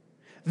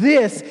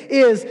 This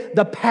is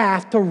the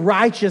path to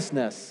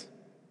righteousness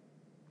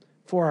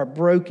for our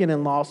broken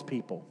and lost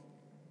people."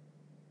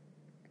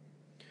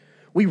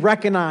 We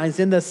recognize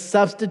in the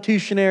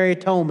substitutionary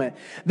atonement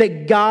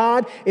that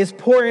God is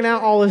pouring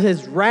out all of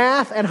his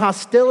wrath and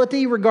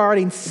hostility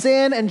regarding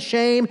sin and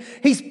shame.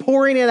 He's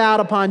pouring it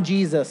out upon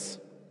Jesus.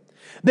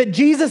 That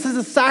Jesus is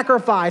a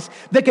sacrifice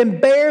that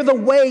can bear the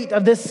weight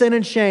of this sin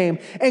and shame.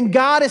 And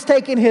God is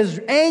taking his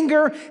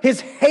anger,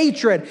 his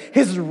hatred,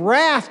 his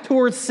wrath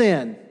towards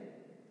sin,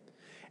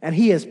 and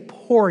he is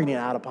pouring it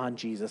out upon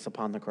Jesus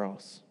upon the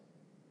cross.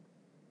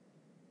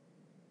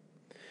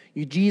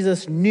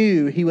 Jesus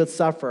knew he would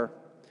suffer,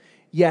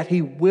 yet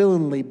he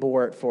willingly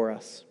bore it for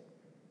us.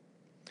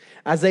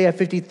 Isaiah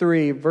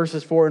 53,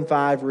 verses 4 and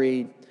 5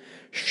 read,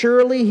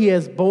 "Surely he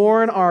has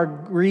borne our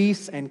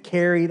griefs and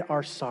carried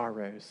our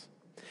sorrows.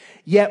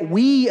 Yet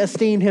we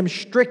esteemed him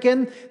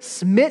stricken,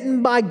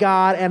 smitten by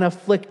God, and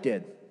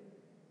afflicted.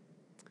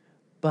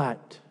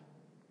 But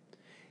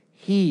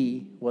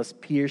he was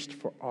pierced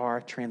for our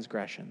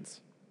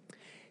transgressions.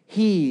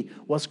 He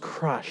was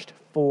crushed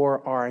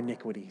for our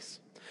iniquities.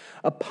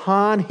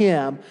 Upon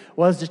him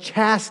was the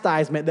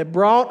chastisement that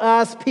brought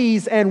us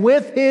peace, and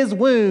with his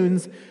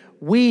wounds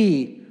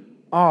we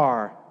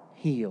are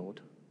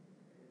healed."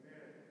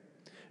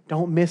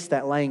 Don't miss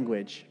that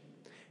language.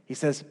 He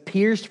says,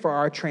 pierced for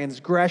our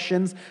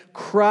transgressions,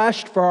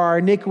 crushed for our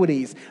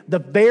iniquities. The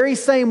very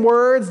same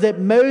words that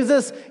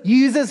Moses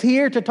uses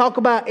here to talk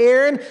about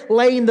Aaron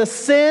laying the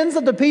sins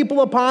of the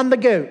people upon the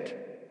goat.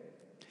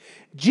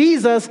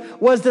 Jesus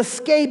was the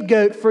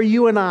scapegoat for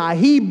you and I.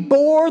 He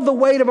bore the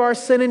weight of our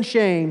sin and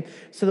shame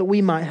so that we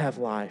might have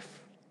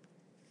life.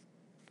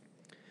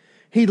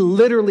 He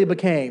literally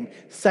became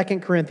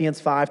 2 Corinthians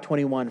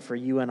 5:21 for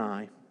you and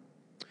I.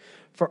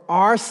 For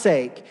our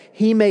sake,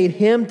 he made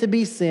him to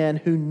be sin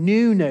who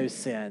knew no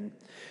sin,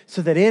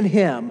 so that in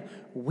him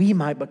we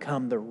might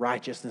become the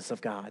righteousness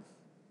of God.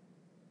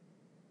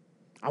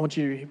 I want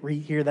you to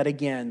hear that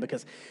again,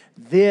 because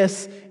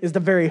this is the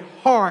very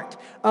heart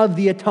of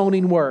the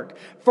atoning work.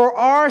 For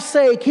our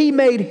sake, he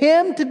made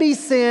him to be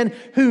sin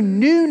who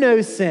knew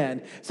no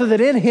sin, so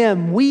that in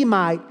him we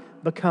might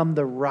become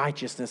the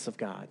righteousness of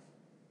God.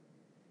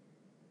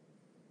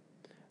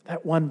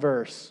 That one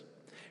verse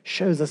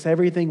shows us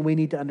everything we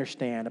need to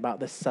understand about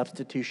this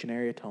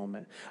substitutionary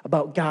atonement,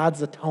 about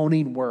God's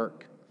atoning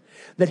work,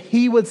 that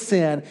he would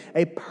send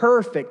a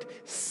perfect,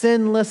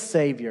 sinless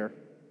Savior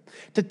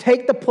to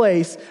take the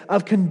place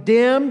of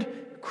condemned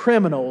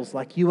criminals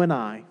like you and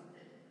I,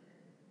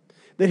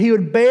 that he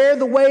would bear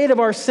the weight of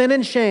our sin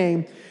and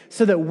shame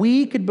so that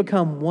we could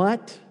become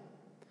what?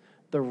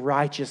 The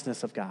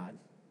righteousness of God.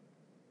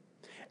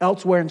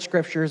 Elsewhere in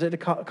Scriptures, it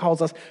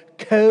calls us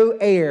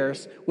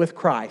co-heirs with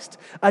Christ,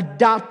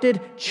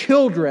 adopted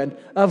children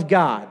of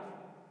God.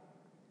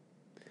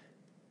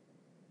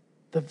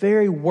 The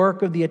very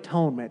work of the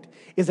atonement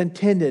is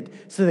intended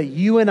so that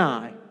you and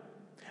I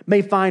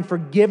may find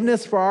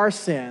forgiveness for our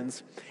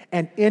sins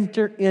and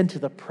enter into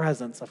the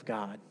presence of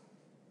God.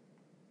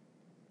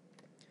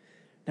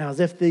 Now, as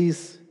if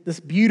this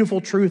beautiful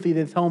truth of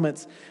the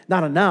atonement's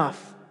not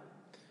enough,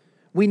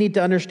 we need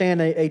to understand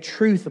a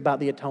truth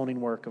about the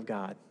atoning work of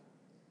God.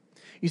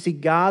 You see,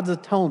 God's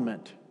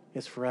atonement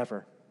is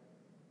forever.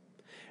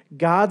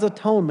 God's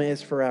atonement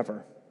is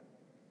forever.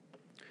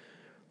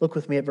 Look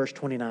with me at verse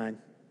 29. And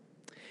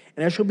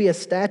there shall be a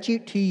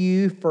statute to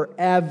you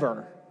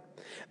forever,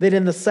 that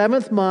in the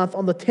 7th month,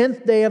 on the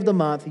 10th day of the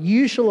month,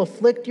 you shall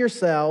afflict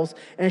yourselves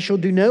and shall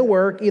do no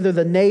work, either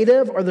the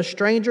native or the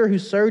stranger who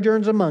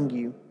sojourns among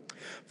you.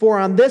 For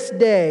on this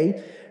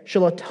day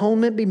shall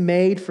atonement be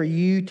made for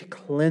you to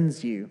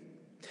cleanse you.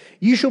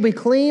 You shall be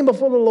clean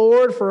before the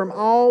Lord from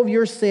all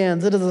your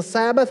sins. It is a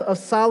Sabbath of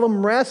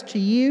solemn rest to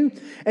you,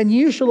 and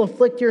you shall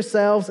afflict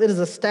yourselves. It is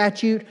a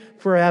statute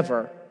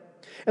forever.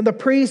 And the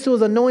priest who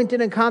is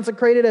anointed and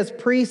consecrated as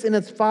priest in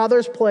his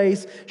father's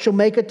place shall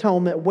make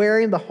atonement,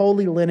 wearing the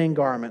holy linen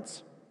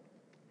garments.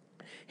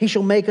 He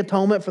shall make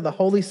atonement for the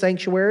holy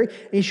sanctuary.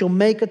 And he shall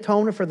make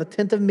atonement for the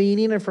tent of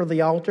meeting and for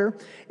the altar.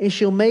 And he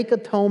shall make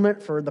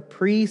atonement for the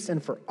priests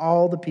and for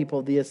all the people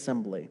of the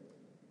assembly.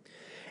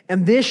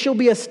 And this shall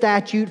be a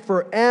statute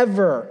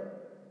forever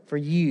for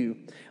you,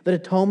 that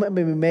atonement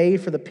may be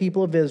made for the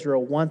people of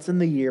Israel once in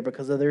the year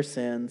because of their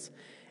sins.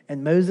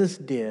 And Moses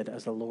did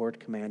as the Lord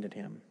commanded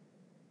him.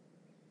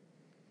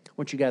 I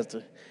want you guys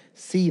to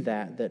see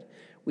that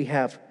we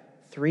have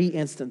 3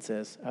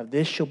 instances of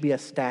this shall be a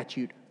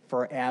statute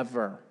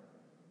forever.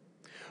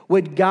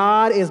 What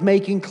God is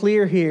making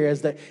clear here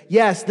is that,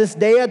 yes, this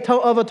day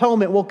of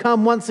atonement will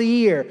come once a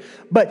year,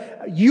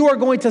 but you are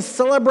going to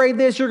celebrate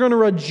this. You're going to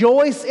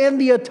rejoice in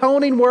the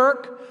atoning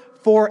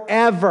work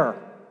forever.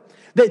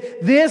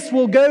 That this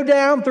will go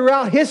down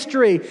throughout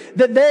history,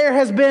 that there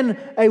has been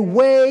a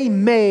way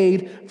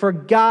made for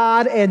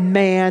God and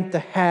man to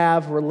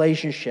have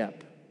relationship.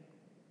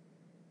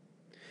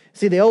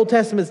 See, the Old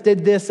Testament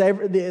did this.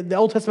 The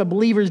Old Testament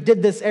believers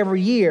did this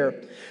every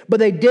year, but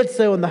they did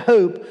so in the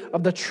hope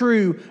of the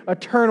true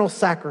eternal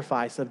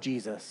sacrifice of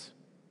Jesus.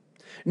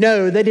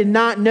 No, they did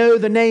not know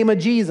the name of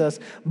Jesus,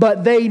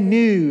 but they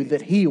knew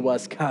that he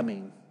was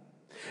coming.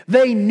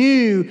 They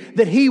knew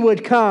that he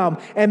would come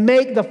and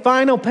make the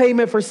final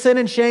payment for sin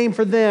and shame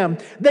for them.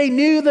 They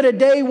knew that a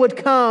day would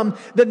come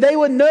that they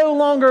would no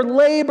longer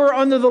labor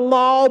under the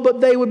law,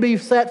 but they would be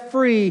set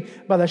free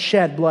by the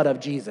shed blood of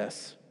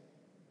Jesus.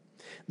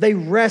 They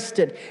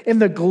rested in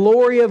the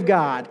glory of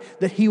God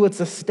that he would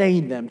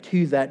sustain them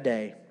to that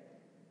day.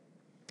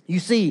 You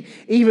see,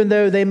 even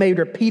though they made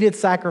repeated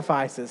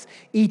sacrifices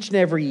each and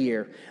every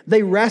year,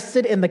 they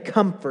rested in the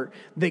comfort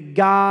that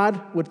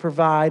God would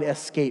provide a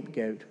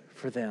scapegoat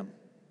for them.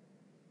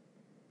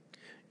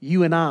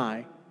 You and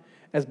I,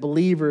 as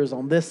believers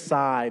on this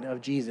side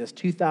of Jesus,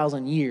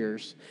 2,000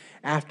 years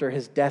after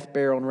his death,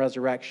 burial, and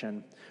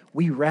resurrection,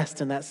 we rest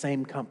in that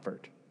same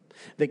comfort.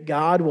 That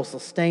God will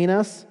sustain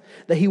us,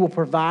 that he will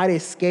provide a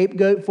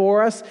scapegoat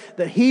for us,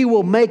 that he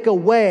will make a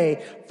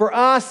way for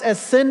us as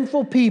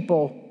sinful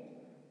people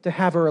to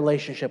have a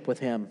relationship with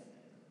him.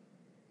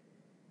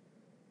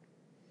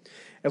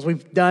 As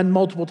we've done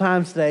multiple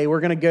times today,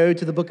 we're going to go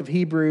to the book of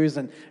Hebrews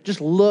and just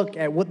look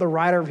at what the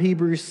writer of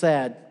Hebrews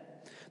said.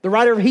 The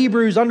writer of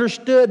Hebrews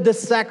understood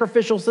this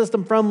sacrificial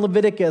system from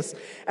Leviticus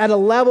at a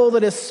level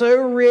that is so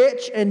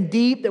rich and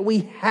deep that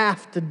we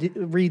have to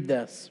read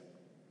this.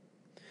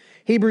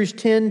 Hebrews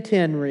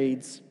 10:10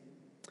 reads,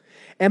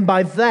 "And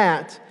by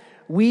that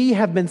We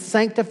have been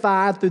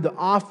sanctified through the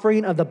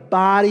offering of the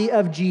body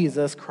of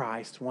Jesus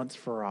Christ once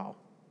for all.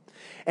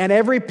 And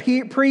every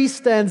priest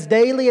stands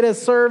daily at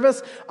his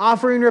service,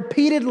 offering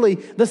repeatedly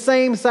the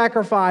same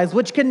sacrifice,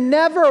 which can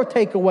never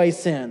take away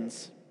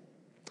sins.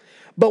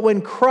 But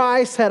when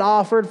Christ had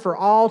offered for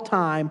all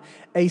time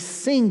a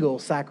single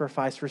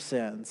sacrifice for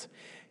sins,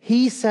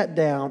 he sat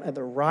down at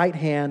the right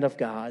hand of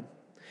God,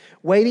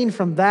 waiting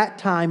from that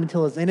time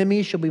until his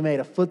enemies shall be made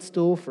a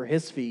footstool for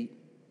his feet.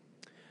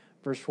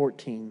 Verse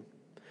 14,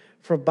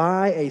 for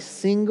by a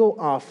single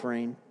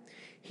offering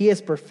he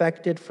has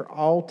perfected for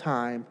all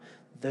time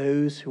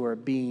those who are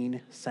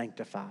being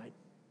sanctified.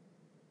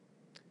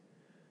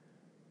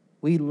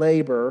 We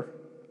labor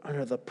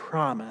under the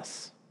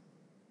promise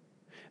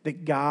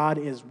that God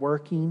is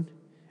working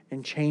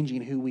and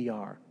changing who we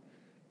are.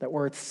 That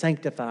word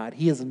sanctified.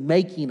 He is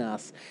making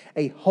us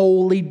a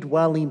holy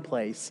dwelling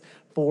place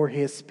for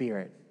his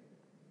Spirit.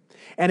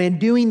 And in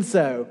doing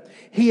so,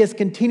 he is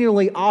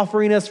continually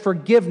offering us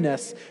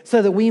forgiveness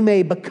so that we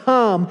may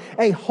become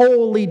a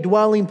holy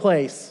dwelling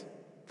place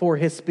for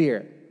his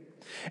Spirit.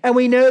 And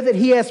we know that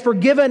he has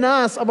forgiven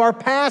us of our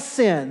past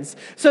sins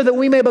so that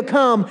we may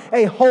become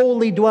a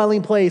holy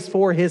dwelling place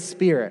for his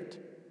Spirit.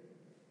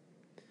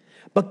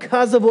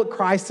 Because of what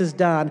Christ has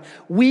done,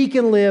 we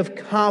can live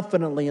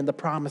confidently in the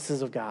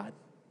promises of God.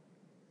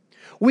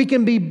 We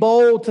can be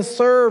bold to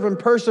serve and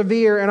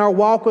persevere in our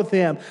walk with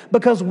him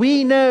because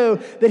we know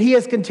that he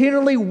is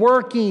continually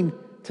working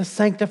to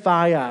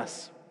sanctify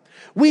us.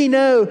 We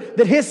know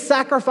that his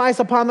sacrifice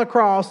upon the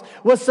cross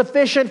was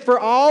sufficient for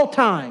all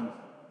time,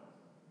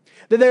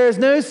 that there is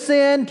no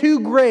sin too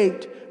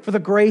great for the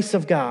grace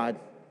of God.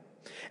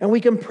 And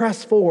we can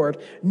press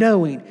forward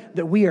knowing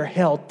that we are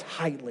held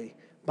tightly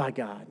by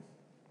God.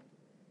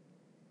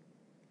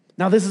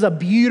 Now, this is a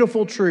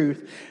beautiful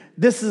truth.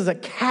 This is a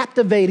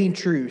captivating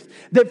truth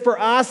that for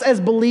us as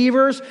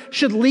believers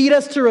should lead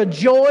us to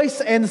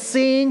rejoice and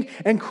sing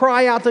and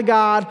cry out to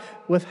God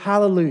with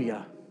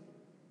hallelujah.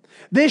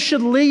 This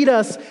should lead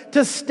us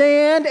to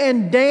stand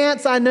and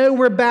dance. I know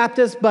we're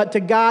Baptists, but to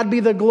God be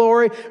the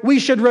glory. We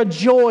should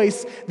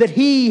rejoice that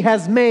he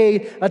has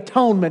made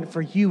atonement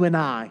for you and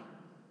I.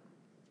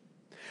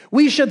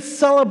 We should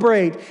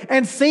celebrate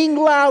and sing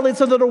loudly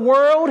so that the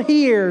world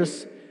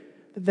hears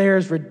that there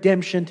is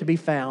redemption to be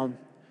found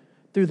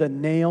through the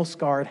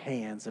nail-scarred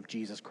hands of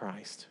Jesus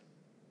Christ.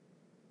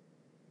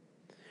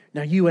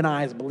 Now, you and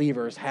I as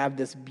believers have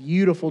this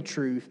beautiful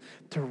truth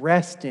to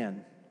rest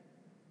in.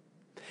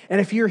 And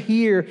if you're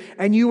here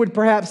and you would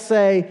perhaps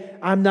say,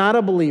 I'm not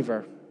a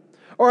believer,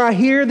 or I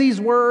hear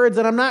these words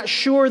and I'm not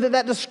sure that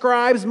that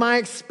describes my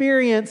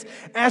experience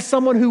as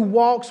someone who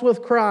walks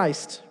with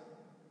Christ.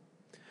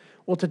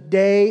 Well,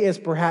 today is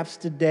perhaps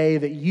the day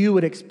that you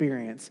would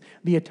experience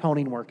the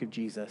atoning work of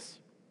Jesus.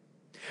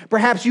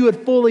 Perhaps you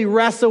would fully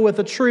wrestle with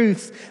the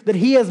truths that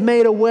he has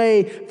made a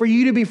way for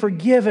you to be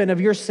forgiven of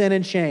your sin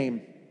and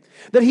shame.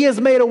 That he has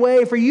made a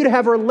way for you to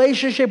have a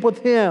relationship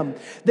with him.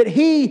 That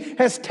he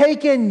has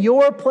taken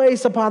your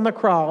place upon the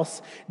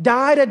cross,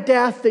 died a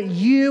death that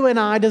you and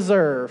I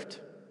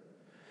deserved,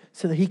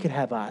 so that he could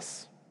have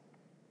us.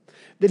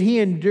 That he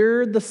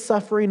endured the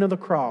suffering of the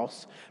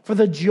cross for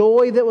the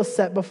joy that was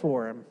set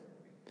before him.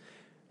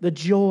 The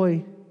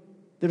joy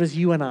that was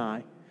you and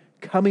I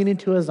coming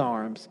into his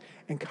arms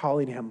and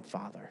calling him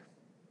Father.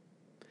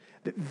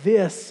 That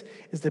this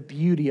is the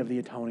beauty of the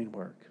atoning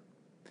work.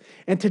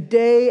 And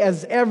today,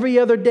 as every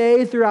other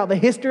day throughout the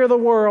history of the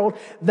world,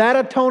 that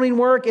atoning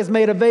work is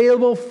made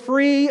available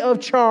free of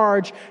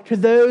charge to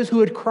those who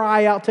would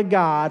cry out to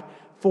God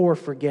for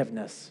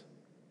forgiveness.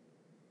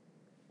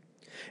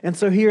 And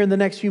so here in the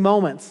next few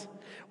moments,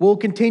 we'll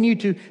continue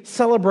to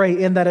celebrate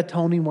in that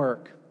atoning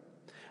work.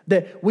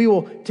 That we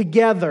will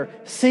together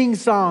sing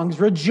songs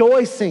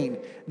rejoicing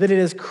that it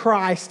is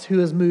Christ who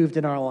has moved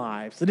in our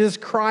lives. That it is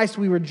Christ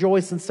we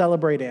rejoice and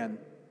celebrate in.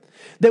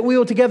 That we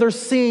will together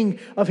sing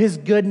of his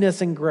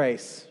goodness and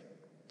grace.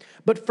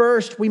 But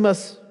first, we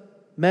must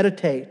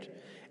meditate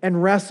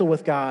and wrestle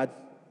with God.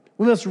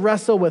 We must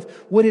wrestle with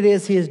what it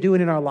is he is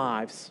doing in our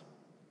lives.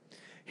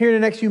 Here in the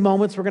next few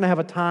moments, we're going to have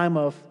a time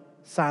of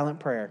silent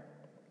prayer.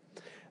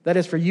 That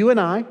is for you and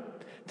I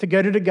to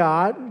go to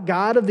God,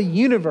 God of the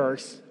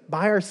universe,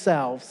 by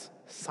ourselves,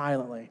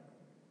 silently.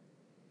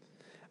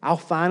 I'll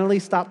finally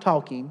stop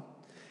talking,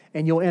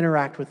 and you'll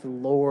interact with the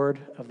Lord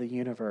of the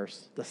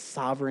universe, the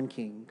sovereign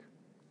King.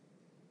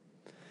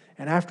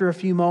 And after a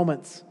few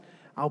moments,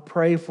 I'll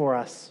pray for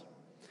us,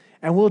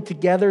 and we'll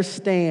together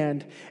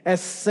stand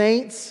as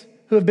saints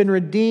who have been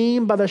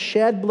redeemed by the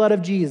shed blood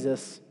of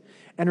Jesus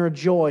and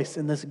rejoice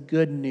in this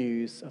good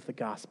news of the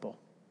gospel.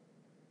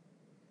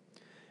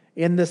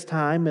 In this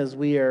time, as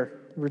we are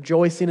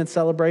rejoicing and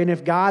celebrating,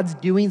 if God's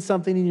doing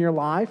something in your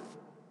life,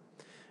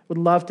 would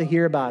love to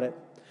hear about it.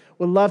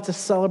 Would love to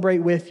celebrate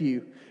with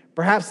you.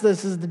 Perhaps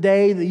this is the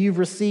day that you've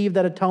received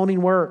that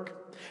atoning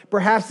work.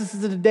 Perhaps this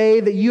is the day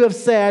that you have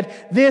said,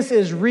 this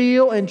is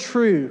real and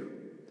true.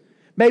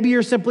 Maybe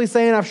you're simply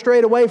saying, I've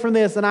strayed away from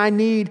this and I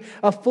need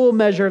a full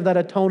measure of that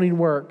atoning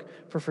work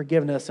for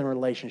forgiveness and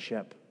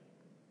relationship.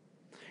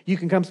 You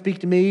can come speak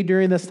to me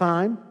during this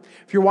time.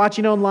 If you're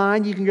watching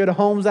online, you can go to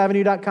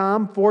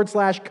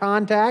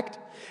holmesavenue.com/contact,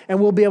 and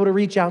we'll be able to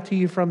reach out to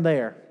you from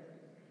there.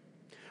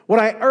 What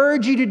I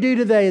urge you to do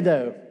today,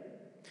 though,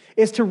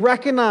 is to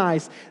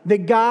recognize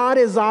that God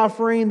is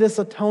offering this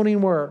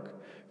atoning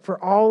work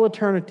for all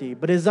eternity,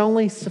 but is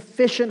only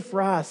sufficient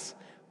for us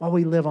while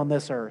we live on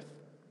this earth.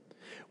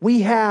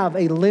 We have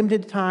a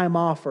limited time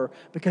offer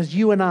because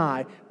you and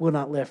I will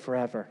not live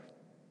forever.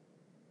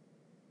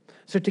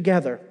 So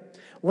together,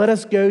 let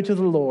us go to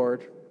the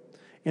Lord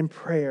in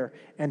prayer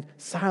and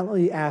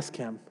silently ask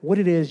Him what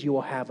it is you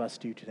will have us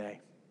do today.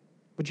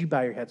 Would you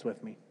bow your heads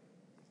with me?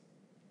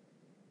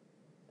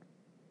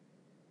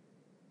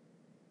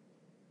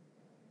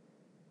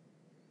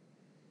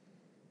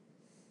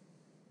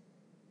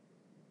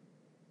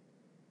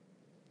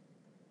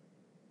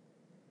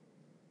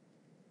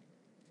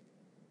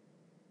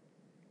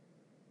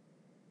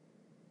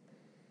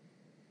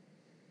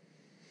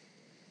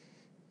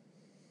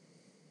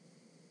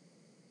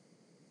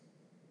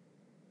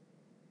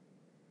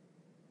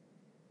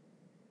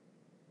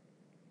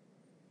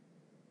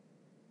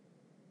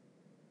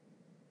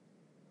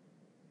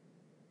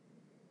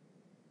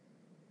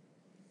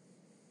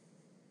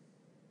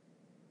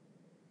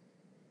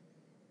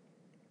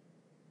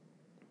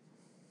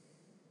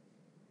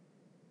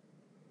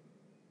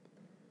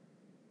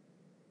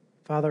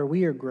 Father,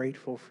 we are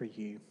grateful for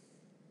you.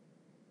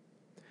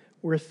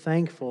 We're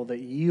thankful that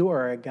you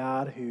are a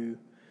God who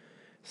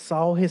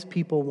saw His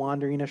people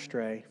wandering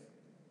astray.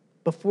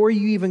 Before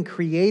you even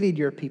created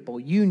your people,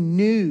 you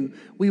knew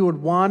we would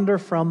wander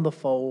from the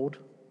fold.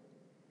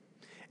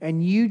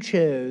 And you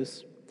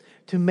chose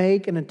to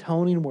make an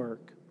atoning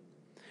work.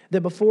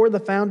 That before the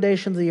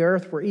foundations of the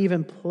earth were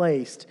even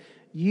placed,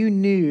 you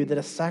knew that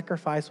a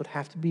sacrifice would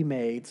have to be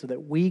made so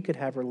that we could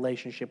have a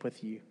relationship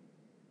with you.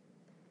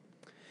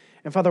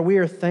 And Father, we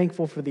are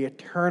thankful for the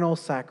eternal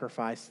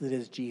sacrifice that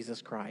is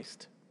Jesus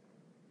Christ.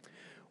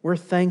 We're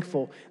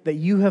thankful that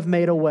you have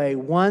made a way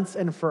once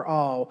and for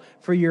all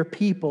for your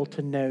people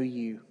to know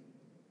you.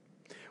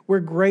 We're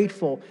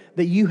grateful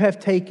that you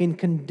have taken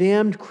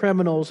condemned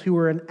criminals who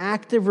were in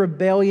active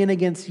rebellion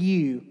against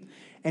you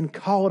and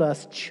called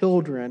us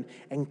children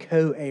and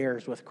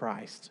co-heirs with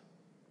Christ.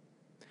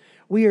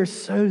 We are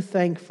so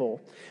thankful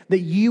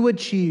that you would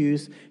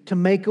choose to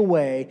make a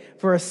way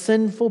for a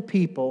sinful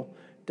people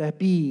to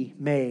be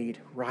made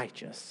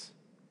righteous.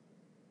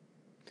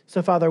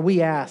 So, Father,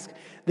 we ask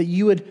that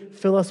you would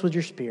fill us with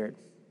your Spirit,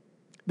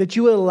 that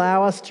you would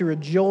allow us to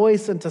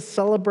rejoice and to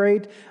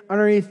celebrate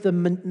underneath the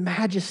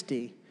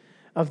majesty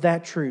of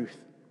that truth,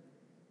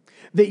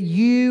 that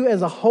you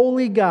as a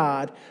holy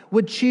God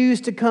would choose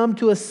to come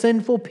to a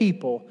sinful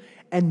people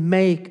and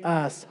make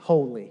us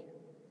holy.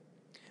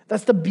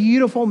 That's the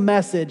beautiful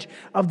message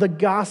of the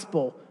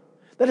gospel.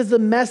 That is the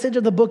message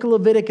of the book of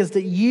Leviticus,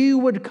 that you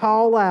would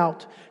call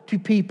out to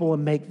people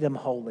and make them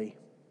holy.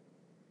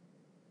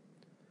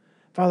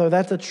 Father,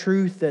 that's a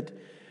truth that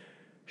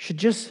should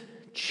just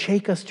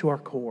shake us to our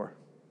core.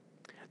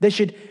 That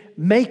should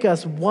make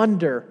us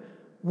wonder,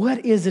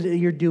 what is it that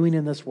you're doing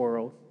in this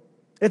world?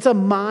 It's a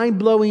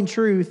mind-blowing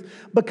truth,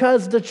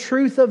 because the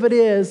truth of it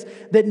is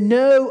that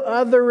no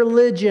other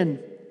religion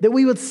that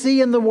we would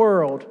see in the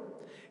world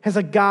has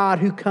a God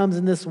who comes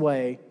in this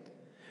way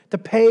to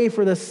pay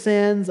for the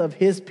sins of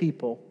His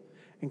people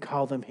and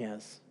call them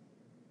His.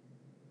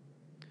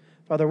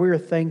 Father, we are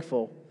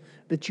thankful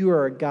that you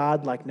are a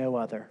God like no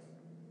other.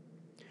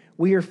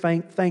 We are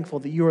thankful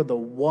that you are the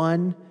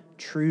one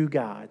true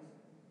God.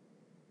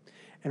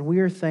 And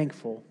we are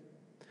thankful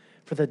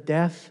for the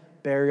death,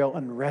 burial,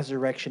 and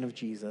resurrection of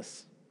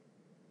Jesus,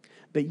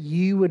 that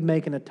you would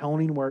make an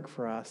atoning work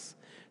for us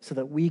so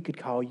that we could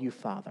call you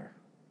Father.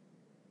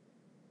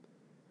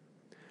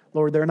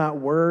 Lord, they're not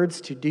words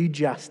to do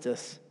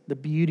justice the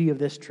beauty of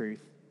this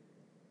truth.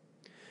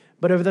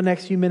 But over the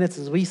next few minutes,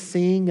 as we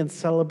sing and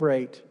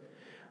celebrate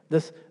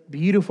this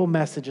beautiful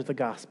message of the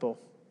gospel,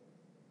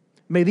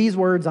 may these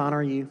words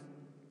honor you.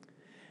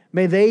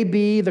 May they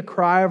be the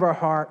cry of our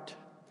heart.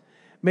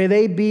 May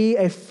they be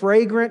a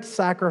fragrant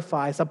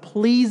sacrifice, a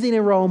pleasing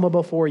aroma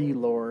before you,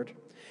 Lord,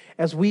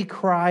 as we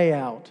cry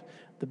out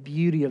the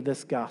beauty of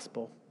this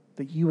gospel,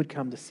 that you would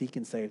come to seek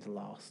and save the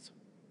lost.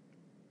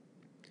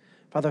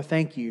 Father,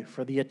 thank you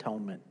for the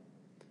atonement.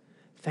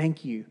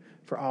 Thank you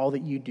for all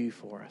that you do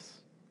for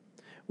us.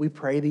 We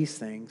pray these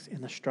things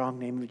in the strong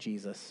name of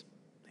Jesus.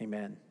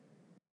 Amen.